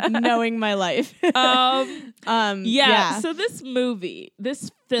 Knowing my life. Yeah. So this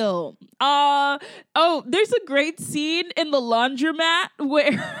film, there's a great scene in the laundromat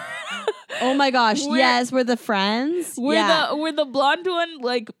where oh my gosh, yes, we're the friends. Where the blonde one,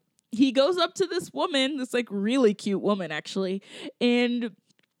 like, he goes up to this woman, this like really cute woman actually, and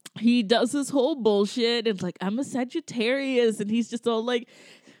he does this whole bullshit and like, I'm a Sagittarius, and he's just all like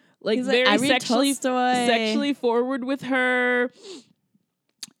very sexually forward with her.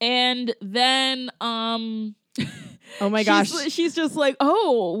 And then oh my gosh, she's just like,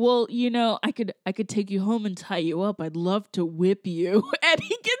 oh well, you know, I could take you home and tie you up. I'd love to whip you. And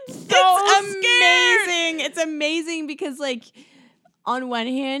he gets so scared. It's amazing because like, on one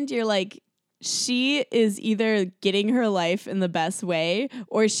hand, you're like, she is either getting her life in the best way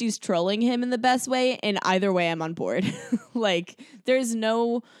or she's trolling him in the best way. And either way, I'm on board. Like, there's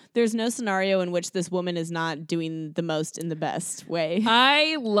no scenario in which this woman is not doing the most in the best way.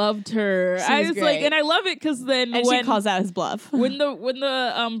 I loved her. I was great. Like, and I love it because then when she calls out his bluff. When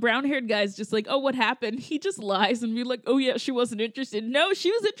the brown haired guy's just like, oh, what happened? He just lies and be like, oh yeah, she wasn't interested. No,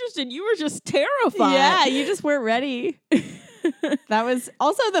 she was interested. You were just terrified. Yeah, you just weren't ready. That was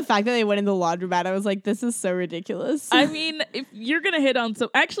also the fact that they went in the laundromat. I was like, this is so ridiculous. I mean, if you're going to hit on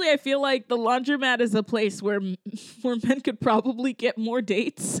actually, I feel like the laundromat is a place where men could probably get more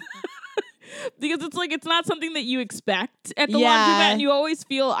dates. Because it's like, it's not something that you expect at the laundromat. And I always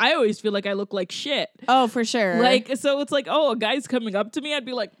feel like I look like shit. Oh, for sure. Like, so it's like, oh, a guy's coming up to me. I'd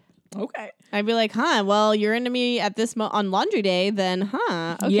be like, okay. I'd be like, huh, well, you're into me at this on laundry day, then,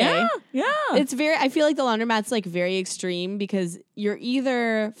 huh, okay. Yeah. I feel like the laundromat's like very extreme because you're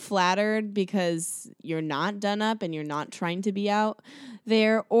either flattered because you're not done up and you're not trying to be out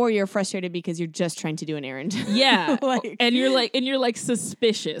there, or you're frustrated because you're just trying to do an errand. Yeah. and you're like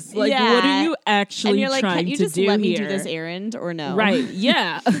suspicious. Like, what are you actually trying to do here? And you're like, can you just let me do this errand or no? Right.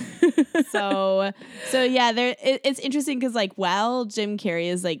 Yeah. So yeah, it's interesting because like, while Jim Carrey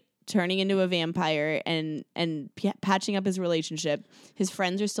is like turning into a vampire and patching up his relationship, his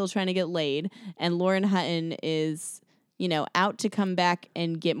friends are still trying to get laid, and Lauren Hutton is, you know, out to come back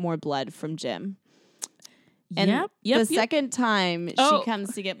and get more blood from Jim. And the second time she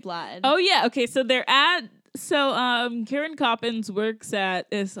comes to get blood. Oh yeah, okay, so they're at Karen Coppins works at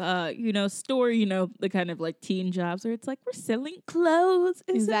this store, you know, the kind of like teen jobs where it's like, we're selling clothes.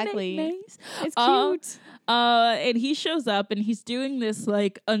 Isn't exactly. it nice? It's cute. And he shows up and he's doing this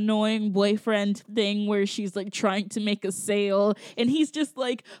like annoying boyfriend thing where she's like trying to make a sale and he's just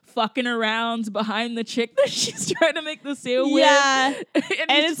like fucking around behind the chick that she's trying to make the sale with. And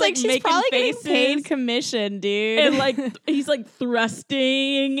it's like she's probably getting paid commission, dude. And like he's like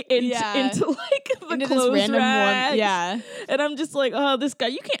thrusting into like the clothes random rags. One. Yeah. And I'm just like, oh, this guy,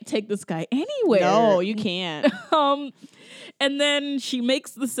 you can't take this guy anywhere. No, you can't. And then she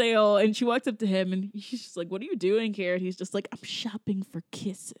makes the sale and she walks up to him and she's just like, what are you doing here? And he's just like, I'm shopping for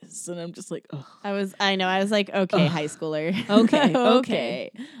kisses. And I'm just like, oh. I was like, okay, high schooler.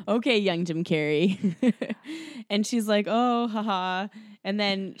 Okay, young Jim Carrey. And she's like, oh, haha. And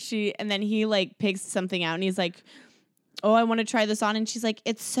then he like picks something out and he's like, oh, I want to try this on. And she's like,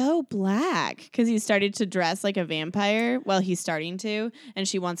 it's so black. Because he started to dress like a vampire. Well, he's starting to. And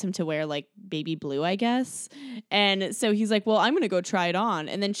she wants him to wear like baby blue, I guess. And so he's like, well, I'm going to go try it on.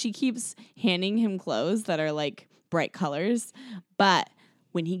 And then she keeps handing him clothes that are like bright colors. But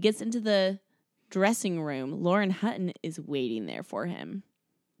when he gets into the dressing room, Lauren Hutton is waiting there for him.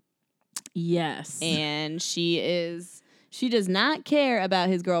 Yes. And she is She does not care about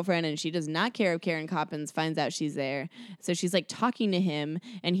his girlfriend, and she does not care if Karen Coppins finds out she's there. So she's like talking to him,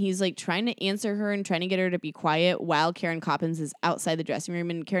 and he's like trying to answer her and trying to get her to be quiet while Karen Coppins is outside the dressing room.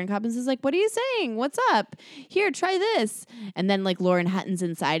 And Karen Coppins is like, "What are you saying? What's up? Here, try this." And then like Lauren Hutton's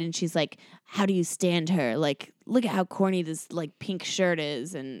inside, and she's like, "How do you stand her? Like, look at how corny this like pink shirt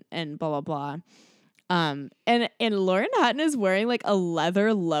is," and blah blah blah. And Lauren Hutton is wearing like a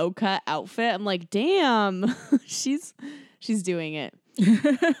leather low cut outfit. I'm like, damn, she's doing it.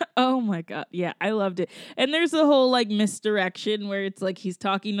 Oh my God. Yeah, I loved it. And there's a whole like misdirection where it's like he's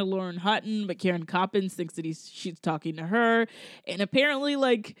talking to Lauren Hutton, but Karen Coppins thinks that she's talking to her. And apparently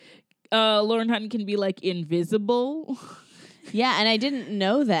like Lauren Hutton can be like invisible. Yeah, and I didn't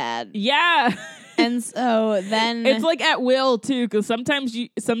know that. Yeah. And so then it's like at will too, because sometimes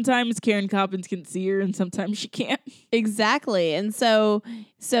Karen Coppins can see her and sometimes she can't. Exactly. And so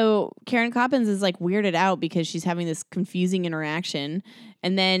Karen Coppins is like weirded out because she's having this confusing interaction,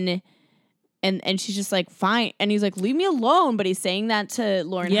 and then and she's just like, fine. And he's like, leave me alone. But he's saying that to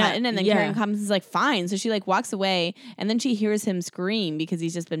Lauren Hutton, and then Karen Coppins is like, fine. So she like walks away, and then she hears him scream because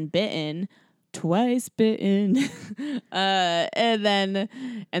he's just been bitten. Twice bitten. And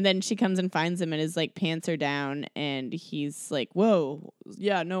then she comes and finds him, and his like pants are down, and he's like, whoa,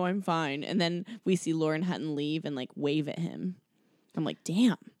 yeah, no, I'm fine. And then we see Lauren Hutton leave and like wave at him. I'm like,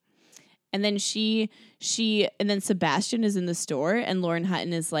 damn. And then and then Sebastian is in the store, and Lauren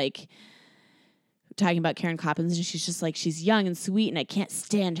Hutton is like talking about Karen Coppins, and she's just like, she's young and sweet and I can't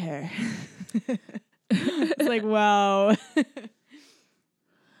stand her. It's like, wow.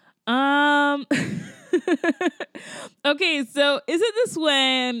 Okay, so is it this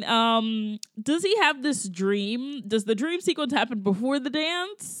when does he have this dream? Does the dream sequence happen before the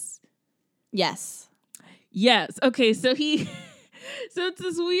dance? Yes. Okay, so it's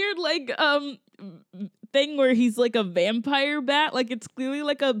this weird like thing where he's like a vampire bat, like it's clearly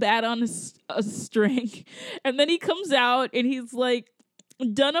like a bat on a string, and then he comes out and he's like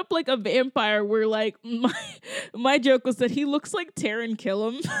done up like a vampire, where like my joke was that he looks like Taran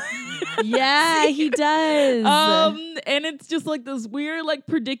Killam. Yeah, he does. And it's just like this weird like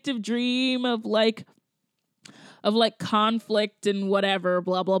predictive dream of like conflict and whatever,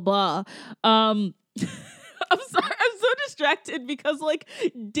 blah blah blah. I'm sorry, I'm so distracted because like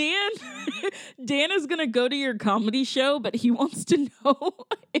Dan is gonna go to your comedy show, but he wants to know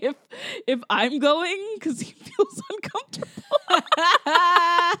if I'm going because he feels uncomfortable.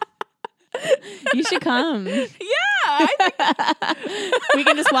 You should come. Yeah, I think we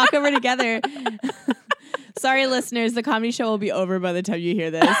can just walk over together. Sorry, listeners, the comedy show will be over by the time you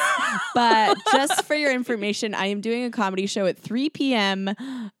hear this. But just for your information, I am doing a comedy show at 3 p.m.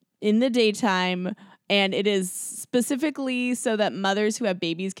 in the daytime. And it is specifically so that mothers who have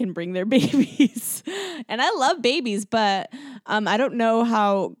babies can bring their babies. And I love babies, but I don't know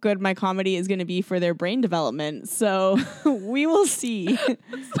how good my comedy is going to be for their brain development. So we will see.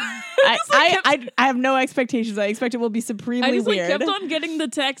 I have no expectations. I expect it will be supremely weird. I kept on getting the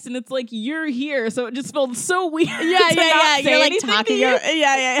text, and it's like, you're here. So it just felt so weird. Yeah. You're like talking.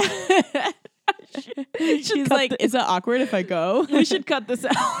 Yeah. She's like, is it awkward if I go? We should cut this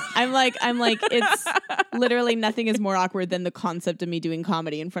out. I'm like, it's literally nothing is more awkward than the concept of me doing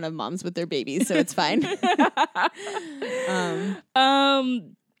comedy in front of moms with their babies, so it's fine.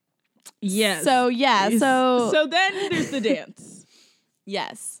 Yes. So then there's the dance.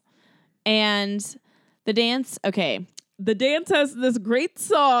 Yes. And the dance, okay. The dance has this great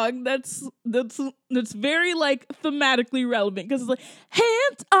song that's very like thematically relevant, because it's like,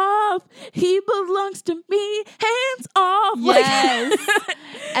 hands off, he belongs to me, hands off. Yes.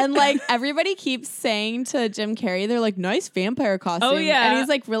 And like everybody keeps saying to Jim Carrey, they're like, nice vampire costume. Oh yeah. And he's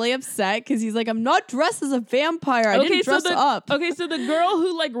like really upset because he's like, I'm not dressed as a vampire. I didn't dress up. Okay, so the girl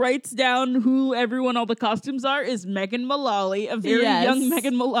who like writes down who all the costumes are is Megan Mullally, a very young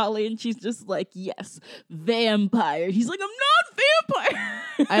Megan Mullally, and she's just like, yes, vampire. He's like, I'm not vampire.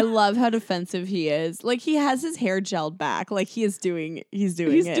 I love how defensive he is. Like, he has his hair gelled back. Like, he's doing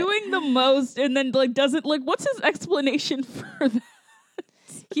the most, and then like doesn't like, what's his explanation for that?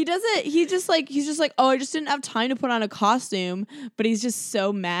 He doesn't. He's just like, oh, I just didn't have time to put on a costume. But he's just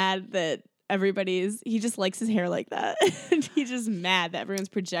so mad that he just likes his hair like that. He's just mad that everyone's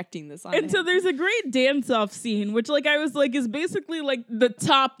projecting this on him. And so there's a great dance-off scene, which like I was like is basically like the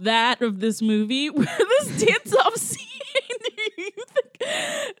top that of this movie, where this dance-off scene, you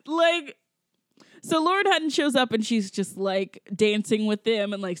think, like, So Lauren Hutton shows up and she's just like dancing with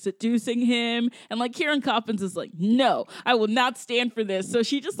him and like seducing him. And like Karen Coppins is like, no, I will not stand for this. So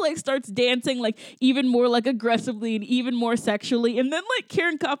she just like starts dancing like even more like aggressively and even more sexually. And then like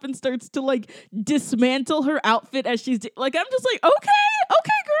Karen Coppins starts to like dismantle her outfit as she's like, I'm just like, okay,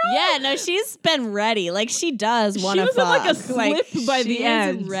 girl. Yeah, no, she's been ready. Like she does want to was fuck. in like a slip by the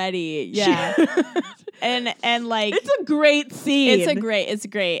end. Ready. Yeah. and like it's a great scene. It's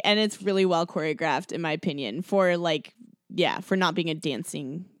great. And it's really well choreographed in my opinion for like, for not being a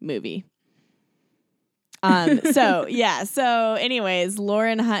dancing movie. So anyways,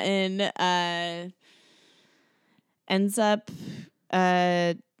 Lauren Hutton ends up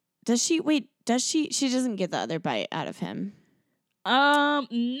she doesn't get the other bite out of him. No,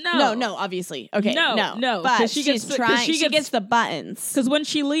 obviously. Okay. No. But she gets the buttons. Because when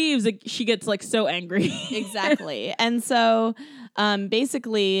she leaves, she gets like so angry. Exactly. And so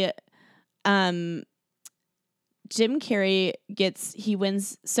basically Jim Carrey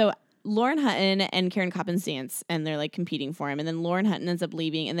wins. So Lauren Hutton and Karen Coppins dance and they're like competing for him. And then Lauren Hutton ends up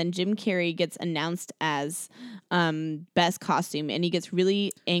leaving. And then Jim Carrey gets announced as best costume. And he gets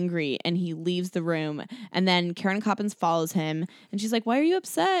really angry and he leaves the room. And then Karen Coppins follows him. And she's like, why are you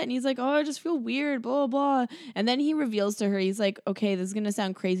upset? And he's like, oh, I just feel weird, blah, blah, blah. And then he reveals to her, he's like, okay, this is going to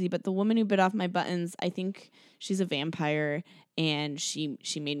sound crazy, but the woman who bit off my buttons, I think she's a vampire. And she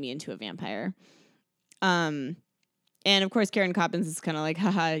made me into a vampire. And of course, Karen Coppins is kind of like,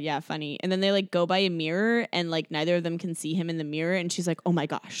 haha, yeah, funny. And then they like go by a mirror and like neither of them can see him in the mirror. And she's like, oh my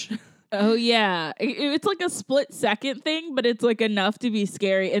gosh. Oh, yeah. It's like a split second thing, but it's like enough to be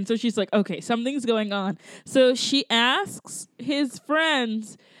scary. And so she's like, okay, something's going on. So she asks his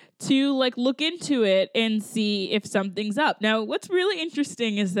friends to like look into it and see if something's up. Now, what's really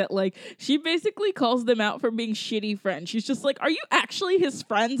interesting is that like she basically calls them out for being shitty friends. She's just like, are you actually his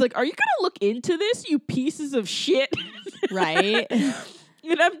friends? Like, are you gonna look into this, you pieces of shit? Right.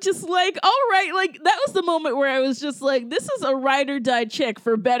 And I'm just like, all right, like that was the moment where I was just like, this is a ride or die chick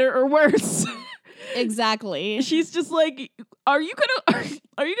for better or worse. Exactly. She's just like, are you gonna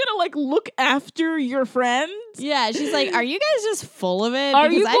like look after your friends? Yeah, she's like, are you guys just full of it? Are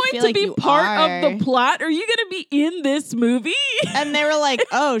because you going to be part of the plot? Are you going to be in this movie? And they were like,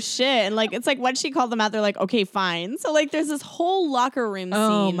 oh shit. And like, it's like when she called them out, they're like, okay, fine. So like, there's this whole locker room scene.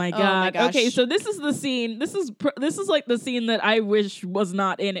 Oh my God. Oh my gosh. Okay, so this is the scene. This is like the scene that I wish was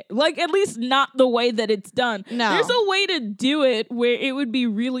not in it. Like, at least not the way that it's done. No. There's a way to do it where it would be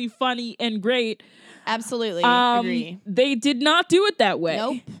really funny and great. Absolutely. Agree. They did not do it that way.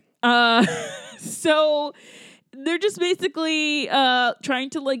 Nope. So they're just basically trying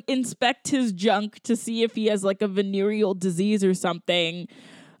to like inspect his junk to see if he has like a venereal disease or something.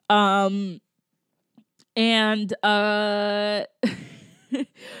 And it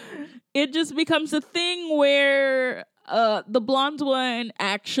just becomes a thing where the blonde one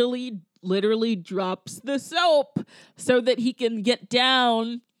actually literally drops the soap so that he can get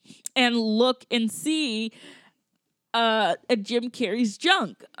down and look and see at Jim Carrey's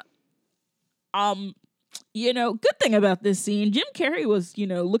junk. Good thing about this scene, Jim Carrey was,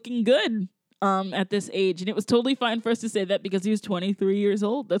 looking good at this age. And it was totally fine for us to say that because he was 23 years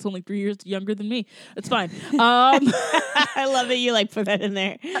old. That's only 3 years younger than me. That's fine. I love that you like put that in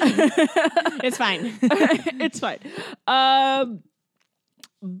there. It's fine. It's fine.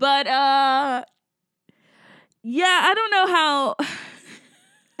 But yeah, I don't know how.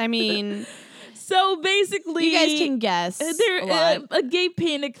 I mean, so basically, you guys can guess. There, gay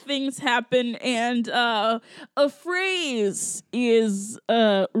panic things happen, and a phrase is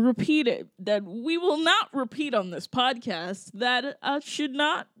repeated that we will not repeat on this podcast. That should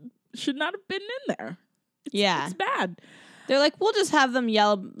not have been in there. It's bad. They're like, we'll just have them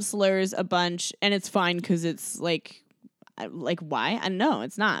yell slurs a bunch, and it's fine because it's like why? I know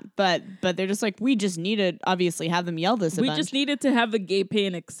it's not, but they're just like, we just need to obviously have them yell this. We just needed to have a gay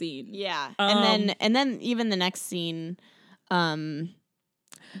panic scene. Yeah, and then even the next scene, the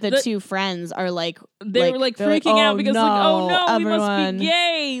two friends are like, they were like freaking out because no, like, oh no, everyone. We must be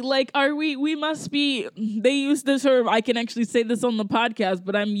gay. Like, we must be. They use the term. I can actually say this on the podcast,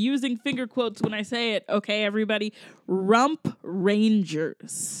 but I'm using finger quotes when I say it. Okay, everybody, rump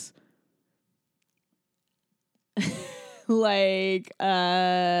rangers. I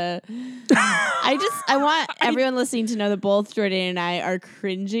want everyone listening to know that both Jordan and I are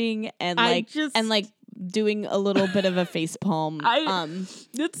cringing and doing a little bit of a face palm.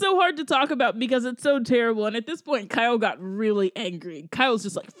 It's so hard to talk about because it's so terrible. And at this point, Kyle got really angry. Kyle's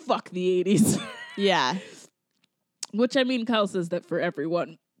just like, fuck the 80s. Yeah. Which, I mean, Kyle says that for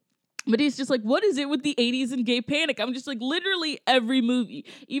everyone. But he's just like, what is it with the 80s and gay panic? I'm just like, literally every movie,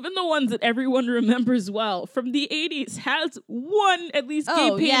 even the ones that everyone remembers well from the 80s, has one at least gay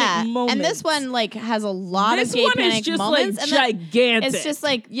panic moment. And this one like has a lot this of gay one panic is just moments. like and gigantic. it's just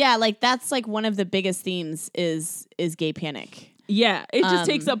like, yeah, like that's like one of the biggest themes is gay panic. Yeah, it just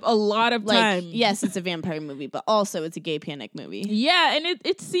takes up a lot of Like, time. yes, it's a vampire movie, but also it's a gay panic movie. Yeah, and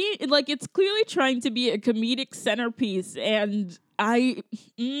it's clearly trying to be a comedic centerpiece, and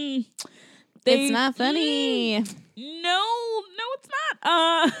It's not funny. No, it's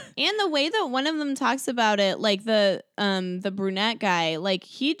not. And the way that one of them talks about it, like the brunette guy, like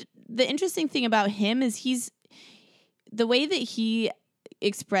the interesting thing about him is the way that he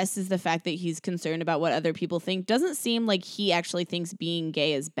expresses the fact that he's concerned about what other people think doesn't seem like he actually thinks being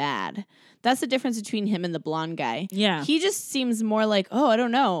gay is bad. That's the difference between him and the blonde guy. Yeah. He just seems more like, oh, I don't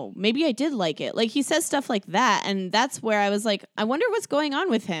know, maybe I did like it. Like he says stuff like that, and that's where I was like, I wonder what's going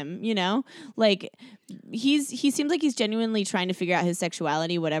on with him, you know? Like he seems like he's genuinely trying to figure out his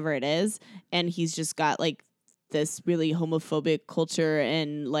sexuality, whatever it is, and he's just got like this really homophobic culture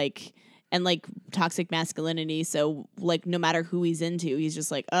and toxic masculinity. So like no matter who he's into, he's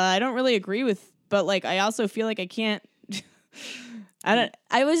just like, I don't really agree with, but like I also feel like I can't. I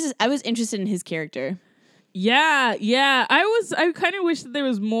was interested in his character. Yeah. I kind of wish that there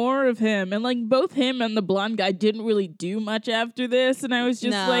was more of him, and like both him and the blonde guy didn't really do much after this, and I was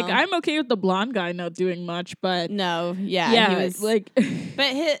just like, I'm okay with the blonde guy not doing much, but no, he was like, but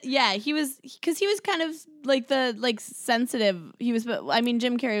he was because he was kind of like the sensitive. He was, I mean,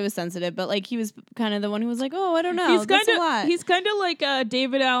 Jim Carrey was sensitive, but like he was kind of the one who was like, oh, I don't know, he's kind of like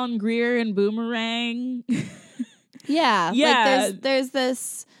David Alan Grier in Boomerang. Yeah. Like there's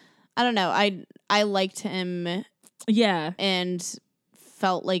this, I don't know. I liked him. Yeah. And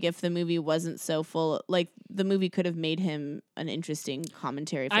felt like if the movie wasn't so full, like the movie could have made him an interesting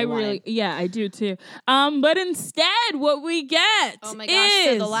commentary. If I do too. But instead, what we get, oh my gosh,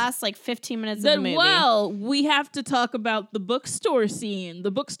 so the last like 15 minutes of the movie. Well, we have to talk about the bookstore scene.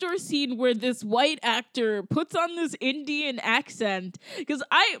 The bookstore scene where this white actor puts on this Indian accent. Because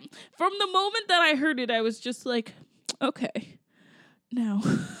from the moment that I heard it, I was just like, okay, no.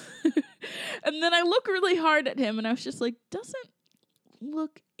 And then I look really hard at him, and I was just like, doesn't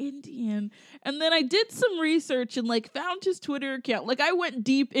look Indian. And then I did some research and like found his Twitter account. Like I went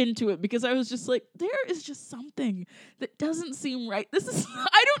deep into it because I was just like, there is just something that doesn't seem right. I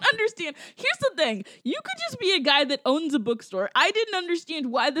don't understand. Here's the thing. You could just be a guy that owns a bookstore. I didn't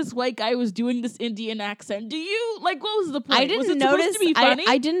understand why this white guy was doing this Indian accent. Do you? Like, what was the point? I didn't was it notice. Supposed to be funny?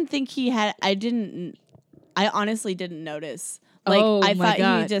 I didn't think he had. I honestly didn't notice. Like, oh I my thought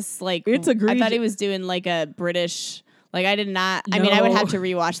God. he just like. It's egregious. I thought he was doing like a British. Like I did not. I mean, I would have to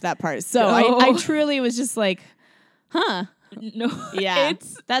rewatch that part. So I truly was just like, huh. No. Yeah.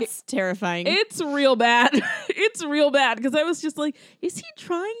 That's terrifying. It's real bad. It's real bad because I was just like, is he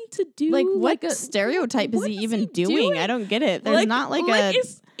trying to do like what stereotype is he even doing? I don't get it. There's not like a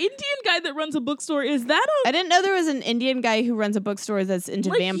Indian guy that runs a bookstore. Is that I didn't know there was an Indian guy who runs a bookstore that's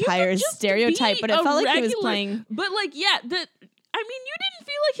into vampires stereotype, but it felt like he was playing. But like, yeah, you didn't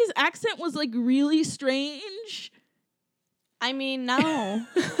feel like his accent was like really strange. I mean, no.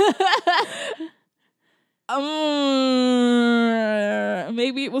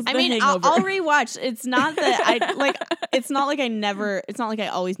 Maybe it was. Hangover. I'll rewatch. It's not that I like. It's not like I never. It's not like I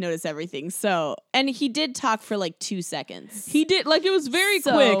always notice everything. So, and he did talk for like 2 seconds. He did, like it was very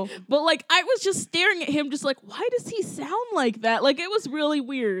quick. But like I was just staring at him, just like, why does he sound like that? Like it was really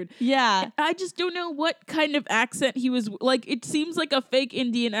weird. Yeah, I just don't know what kind of accent he was. Like it seems like a fake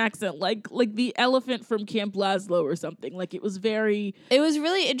Indian accent, like the elephant from Camp Lazlo or something. Like it was very. It was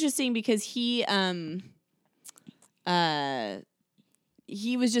really interesting because he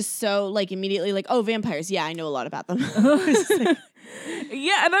was just so like immediately like, oh, vampires. Yeah, I know a lot about them. Yeah,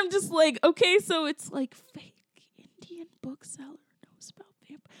 and I'm just like, okay, so it's like fake Indian bookseller knows about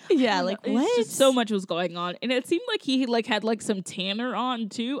vampires. Yeah, like what? It's just so much was going on, and it seemed like he like had like some tanner on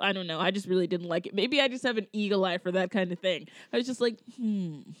too. I don't know. I just really didn't like it. Maybe I just have an eagle eye for that kind of thing. I was just like,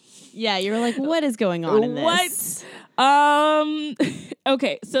 Yeah, you were like, what is going on in this?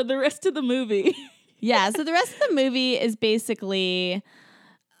 Okay, so the rest of the movie. Yeah, so the rest of the movie is basically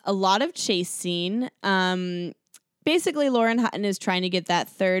a lot of chase scene. Basically, Lauren Hutton is trying to get that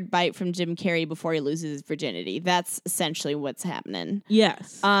third bite from Jim Carrey before he loses his virginity. That's essentially what's happening.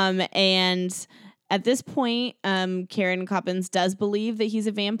 Yes. And at this point, Karen Coppins does believe that he's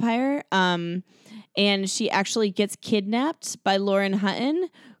a vampire. And she actually gets kidnapped by Lauren Hutton,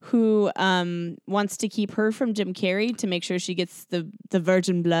 who wants to keep her from Jim Carrey to make sure she gets the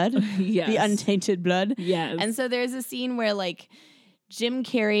virgin blood, yes. the untainted blood. Yes. And so there's a scene where like Jim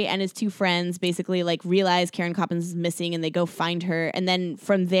Carrey and his two friends basically like realize Karen Coppins is missing and they go find her. And then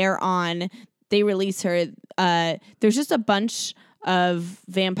from there on, they release her. There's just a bunch of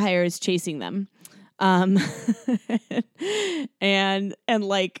vampires chasing them. And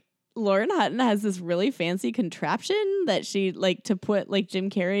like Lauren Hutton has this really fancy contraption that she like to put like Jim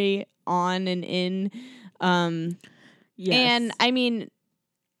Carrey on and in. Yes. And I mean,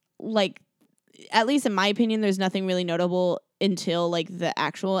 like, at least in my opinion, there's nothing really notable until like the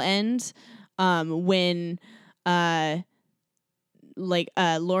actual end, when Lauren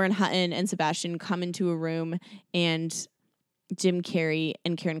Hutton and Sebastian come into a room and Jim Carrey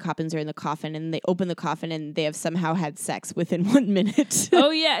and Karen Coppins are in the coffin, and they open the coffin and they have somehow had sex within 1 minute. Oh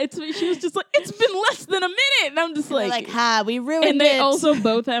yeah, she was just like, it's been less than a minute, and I'm just They're like, we ruined it. and they also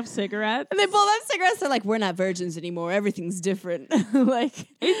both have cigarettes. And they both have cigarettes. They're like, we're not virgins anymore. Everything's different. Like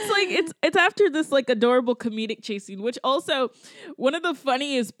it's after this like adorable comedic chase scene, which also one of the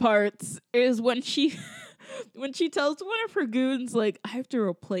funniest parts is when she tells one of her goons, like, I have to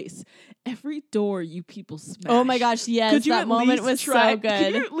replace every door you people smash. oh my gosh, yes, Could you that at moment least was try, so good.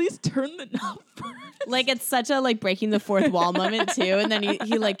 Can you at least turn the knob first? Like, it's such a like breaking the fourth wall moment too. And then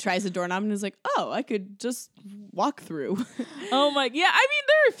he like tries the doorknob and is like, oh, I could just walk through. Oh my, yeah. I mean,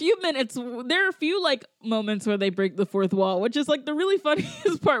 there are a few like moments where they break the fourth wall, which is like the really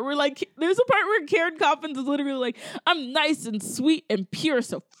funniest part where like there's a part where Karen Coppins is literally like, I'm nice and sweet and pure,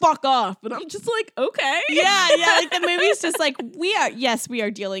 so fuck off. And I'm just like, okay. Yeah. Like the movie's just like, we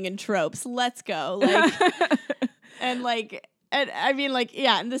are dealing in tropes. Let's go. Like, and I mean, like,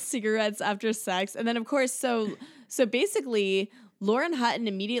 yeah, and the cigarettes after sex. And then of course, so basically Lauren Hutton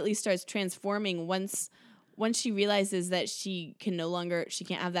immediately starts transforming once she realizes that she can't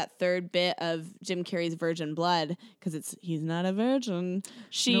have that third bit of Jim Carrey's virgin blood because he's not a virgin.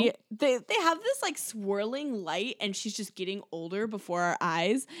 They have this like swirling light and she's just getting older before our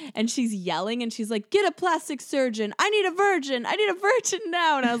eyes and she's yelling and she's like, get a plastic surgeon. I need a virgin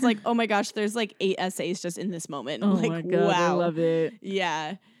now. And I was like, oh my gosh, there's like 8 essays just in this moment. Oh like, my God, wow. I love it.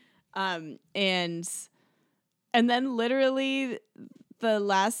 Yeah. And then literally the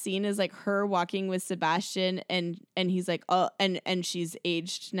last scene is like her walking with Sebastian and he's like, oh, and she's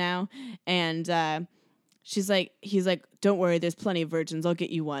aged now. And he's like, don't worry, there's plenty of virgins. I'll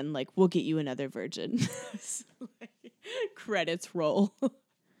get you one. Like, we'll get you another virgin. Credits roll.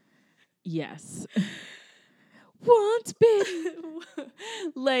 Yes. Once bitten.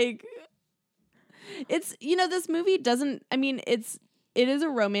 Like, it's, this movie doesn't, I mean, it is a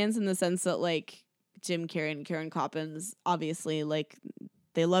romance in the sense that like Jim Carrey and Karen Coppins, obviously, like,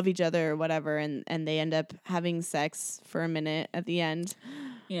 they love each other or whatever, and they end up having sex for a minute at the end.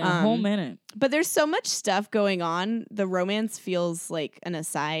 Yeah, a whole minute. But there's so much stuff going on. The romance feels like an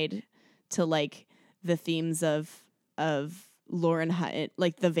aside to, like, the themes of Lauren Hutton,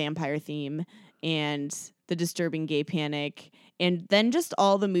 like the vampire theme and the disturbing gay panic, and then just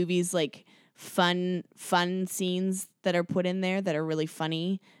all the movies, like, fun scenes that are put in there that are really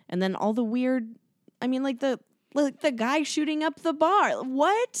funny, and then all the weird, I mean, like the guy shooting up the bar.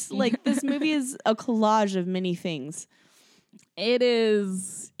 What? Like, this movie is a collage of many things. It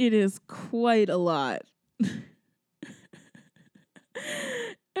is quite a lot. And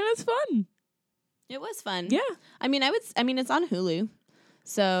it's fun. It was fun. Yeah. I mean, it's on Hulu.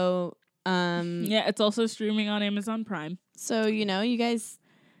 So, yeah, it's also streaming on Amazon Prime. So, you guys,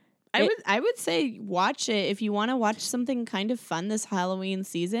 I would say watch it if you want to watch something kind of fun this Halloween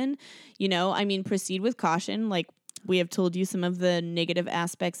season. I mean, proceed with caution. Like, we have told you some of the negative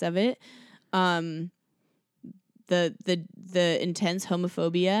aspects of it. The intense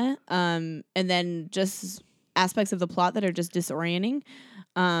homophobia, and then just aspects of the plot that are just disorienting.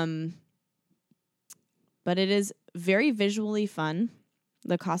 But it is very visually fun.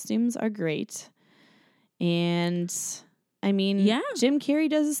 The costumes are great. And I mean, yeah. Jim Carrey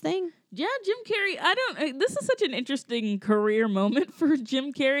does his thing. Yeah, Jim Carrey. This is such an interesting career moment for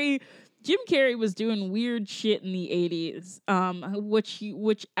Jim Carrey. Jim Carrey was doing weird shit in the 80s, which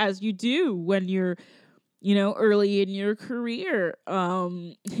as you do when you're, early in your career.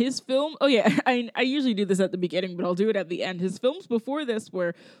 His film, oh yeah, I usually do this at the beginning, but I'll do it at the end. His films before this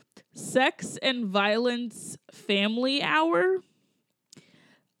were Sex and Violence, Family Hour,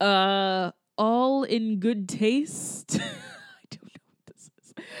 All in Good Taste. I don't know what this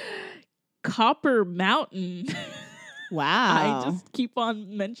is. Copper Mountain. Wow. I just keep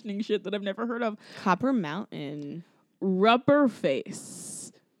on mentioning shit that I've never heard of. Copper Mountain. Rubber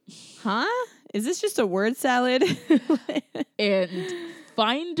Face. Huh? Is this just a word salad? And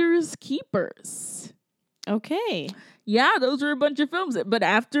Finders Keepers. Okay. Yeah, those were a bunch of films. But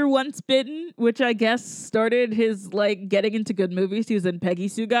after Once Bitten, which I guess started his like getting into good movies, he was in Peggy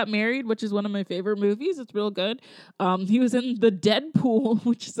Sue Got Married, which is one of my favorite movies. It's real good. He was in The Deadpool,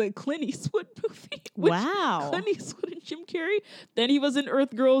 which is a Clint Eastwood movie. Wow. Clint Eastwood and Jim Carrey. Then he was in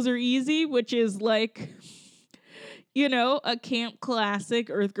Earth Girls Are Easy, which is like, you know, a camp classic.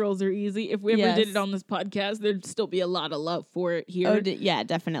 Earth Girls Are Easy. If we ever did Yes. it on this podcast, there'd still be a lot of love for it here. Oh, yeah,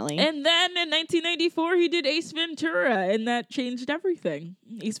 definitely. And then in 1994, he did Ace Ventura, and that changed everything.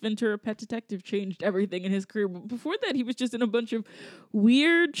 Ace Ventura: Pet Detective changed everything in his career. But before that, he was just in a bunch of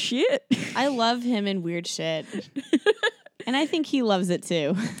weird shit. I love him in weird shit. And I think he loves it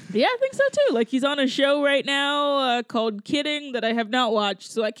too. Yeah, I think so too. Like, he's on a show right now called Kidding that I have not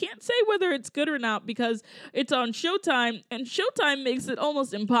watched, so I can't say whether it's good or not because it's on Showtime, and Showtime makes it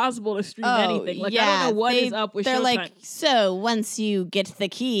almost impossible to stream anything. Like, I don't know what is up with they're Showtime. like, so once you get the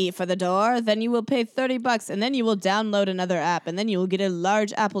key for the door, then you will pay $30, and then you will download another app, and then you will get a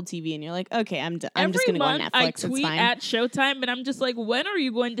large Apple TV, and you're like, okay, I'm just Every going to go on month, Netflix. I It's tweet fine. at Showtime, and I'm just like, when are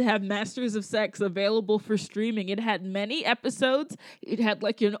you going to have Masters of Sex available for streaming? It had many episodes. It had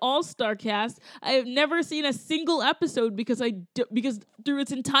like an all-star cast. I have never seen a single episode because because through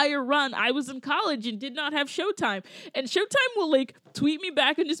its entire run, I was in college and did not have Showtime. And Showtime will like tweet me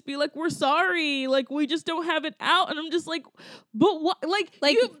back and just be like, "We're sorry, like we just don't have it out." And I'm just like, "But what? Like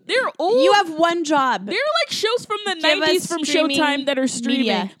they're old. You have one job. They're like shows from the Give us 90s from streaming Showtime that are streaming.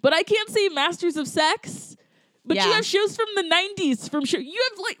 media. But I can't see Masters of Sex. But you Yeah. have shows from the 90s from show. You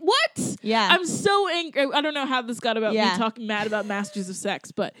have like what? Yeah. I'm so angry. I don't know how this got about me talking mad about Masters of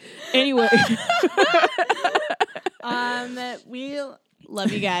Sex, but anyway. We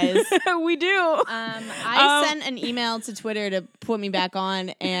love you guys. We do. I sent an email to Twitter to put me back on,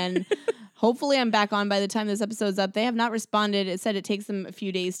 and hopefully I'm back on by the time this episode's up. They have not responded. It said it takes them a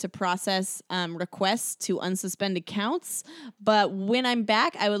few days to process requests to unsuspend accounts. But when I'm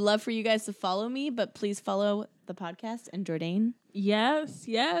back, I would love for you guys to follow me, but please follow the podcast and Jordan. Yes.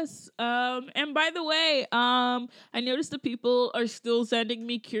 And by the way, I noticed that people are still sending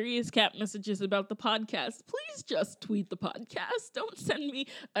me Curious Cat messages about the podcast. Please just tweet the podcast. Don't send me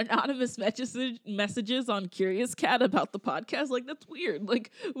anonymous messages on Curious Cat about the podcast. Like, that's weird.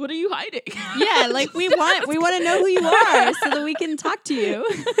 Like, what are you hiding? Yeah, like we want to know who you are so that we can talk to you.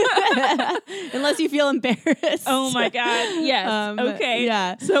 Unless you feel embarrassed. Oh my God. Yes. Okay.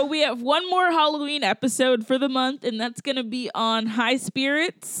 Yeah. So we have one more Halloween episode for the month, and that's going to be on High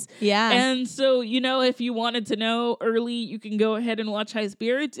Spirits. Yeah. And so, you know, if you wanted to know early, you can go ahead and watch High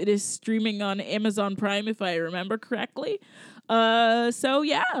Spirits. It is streaming on Amazon Prime, if I remember correctly. So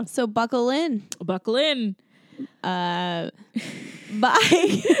yeah. So buckle in. Buckle in. Bye. Bye.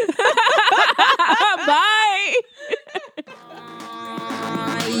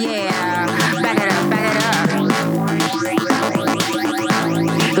 Yeah.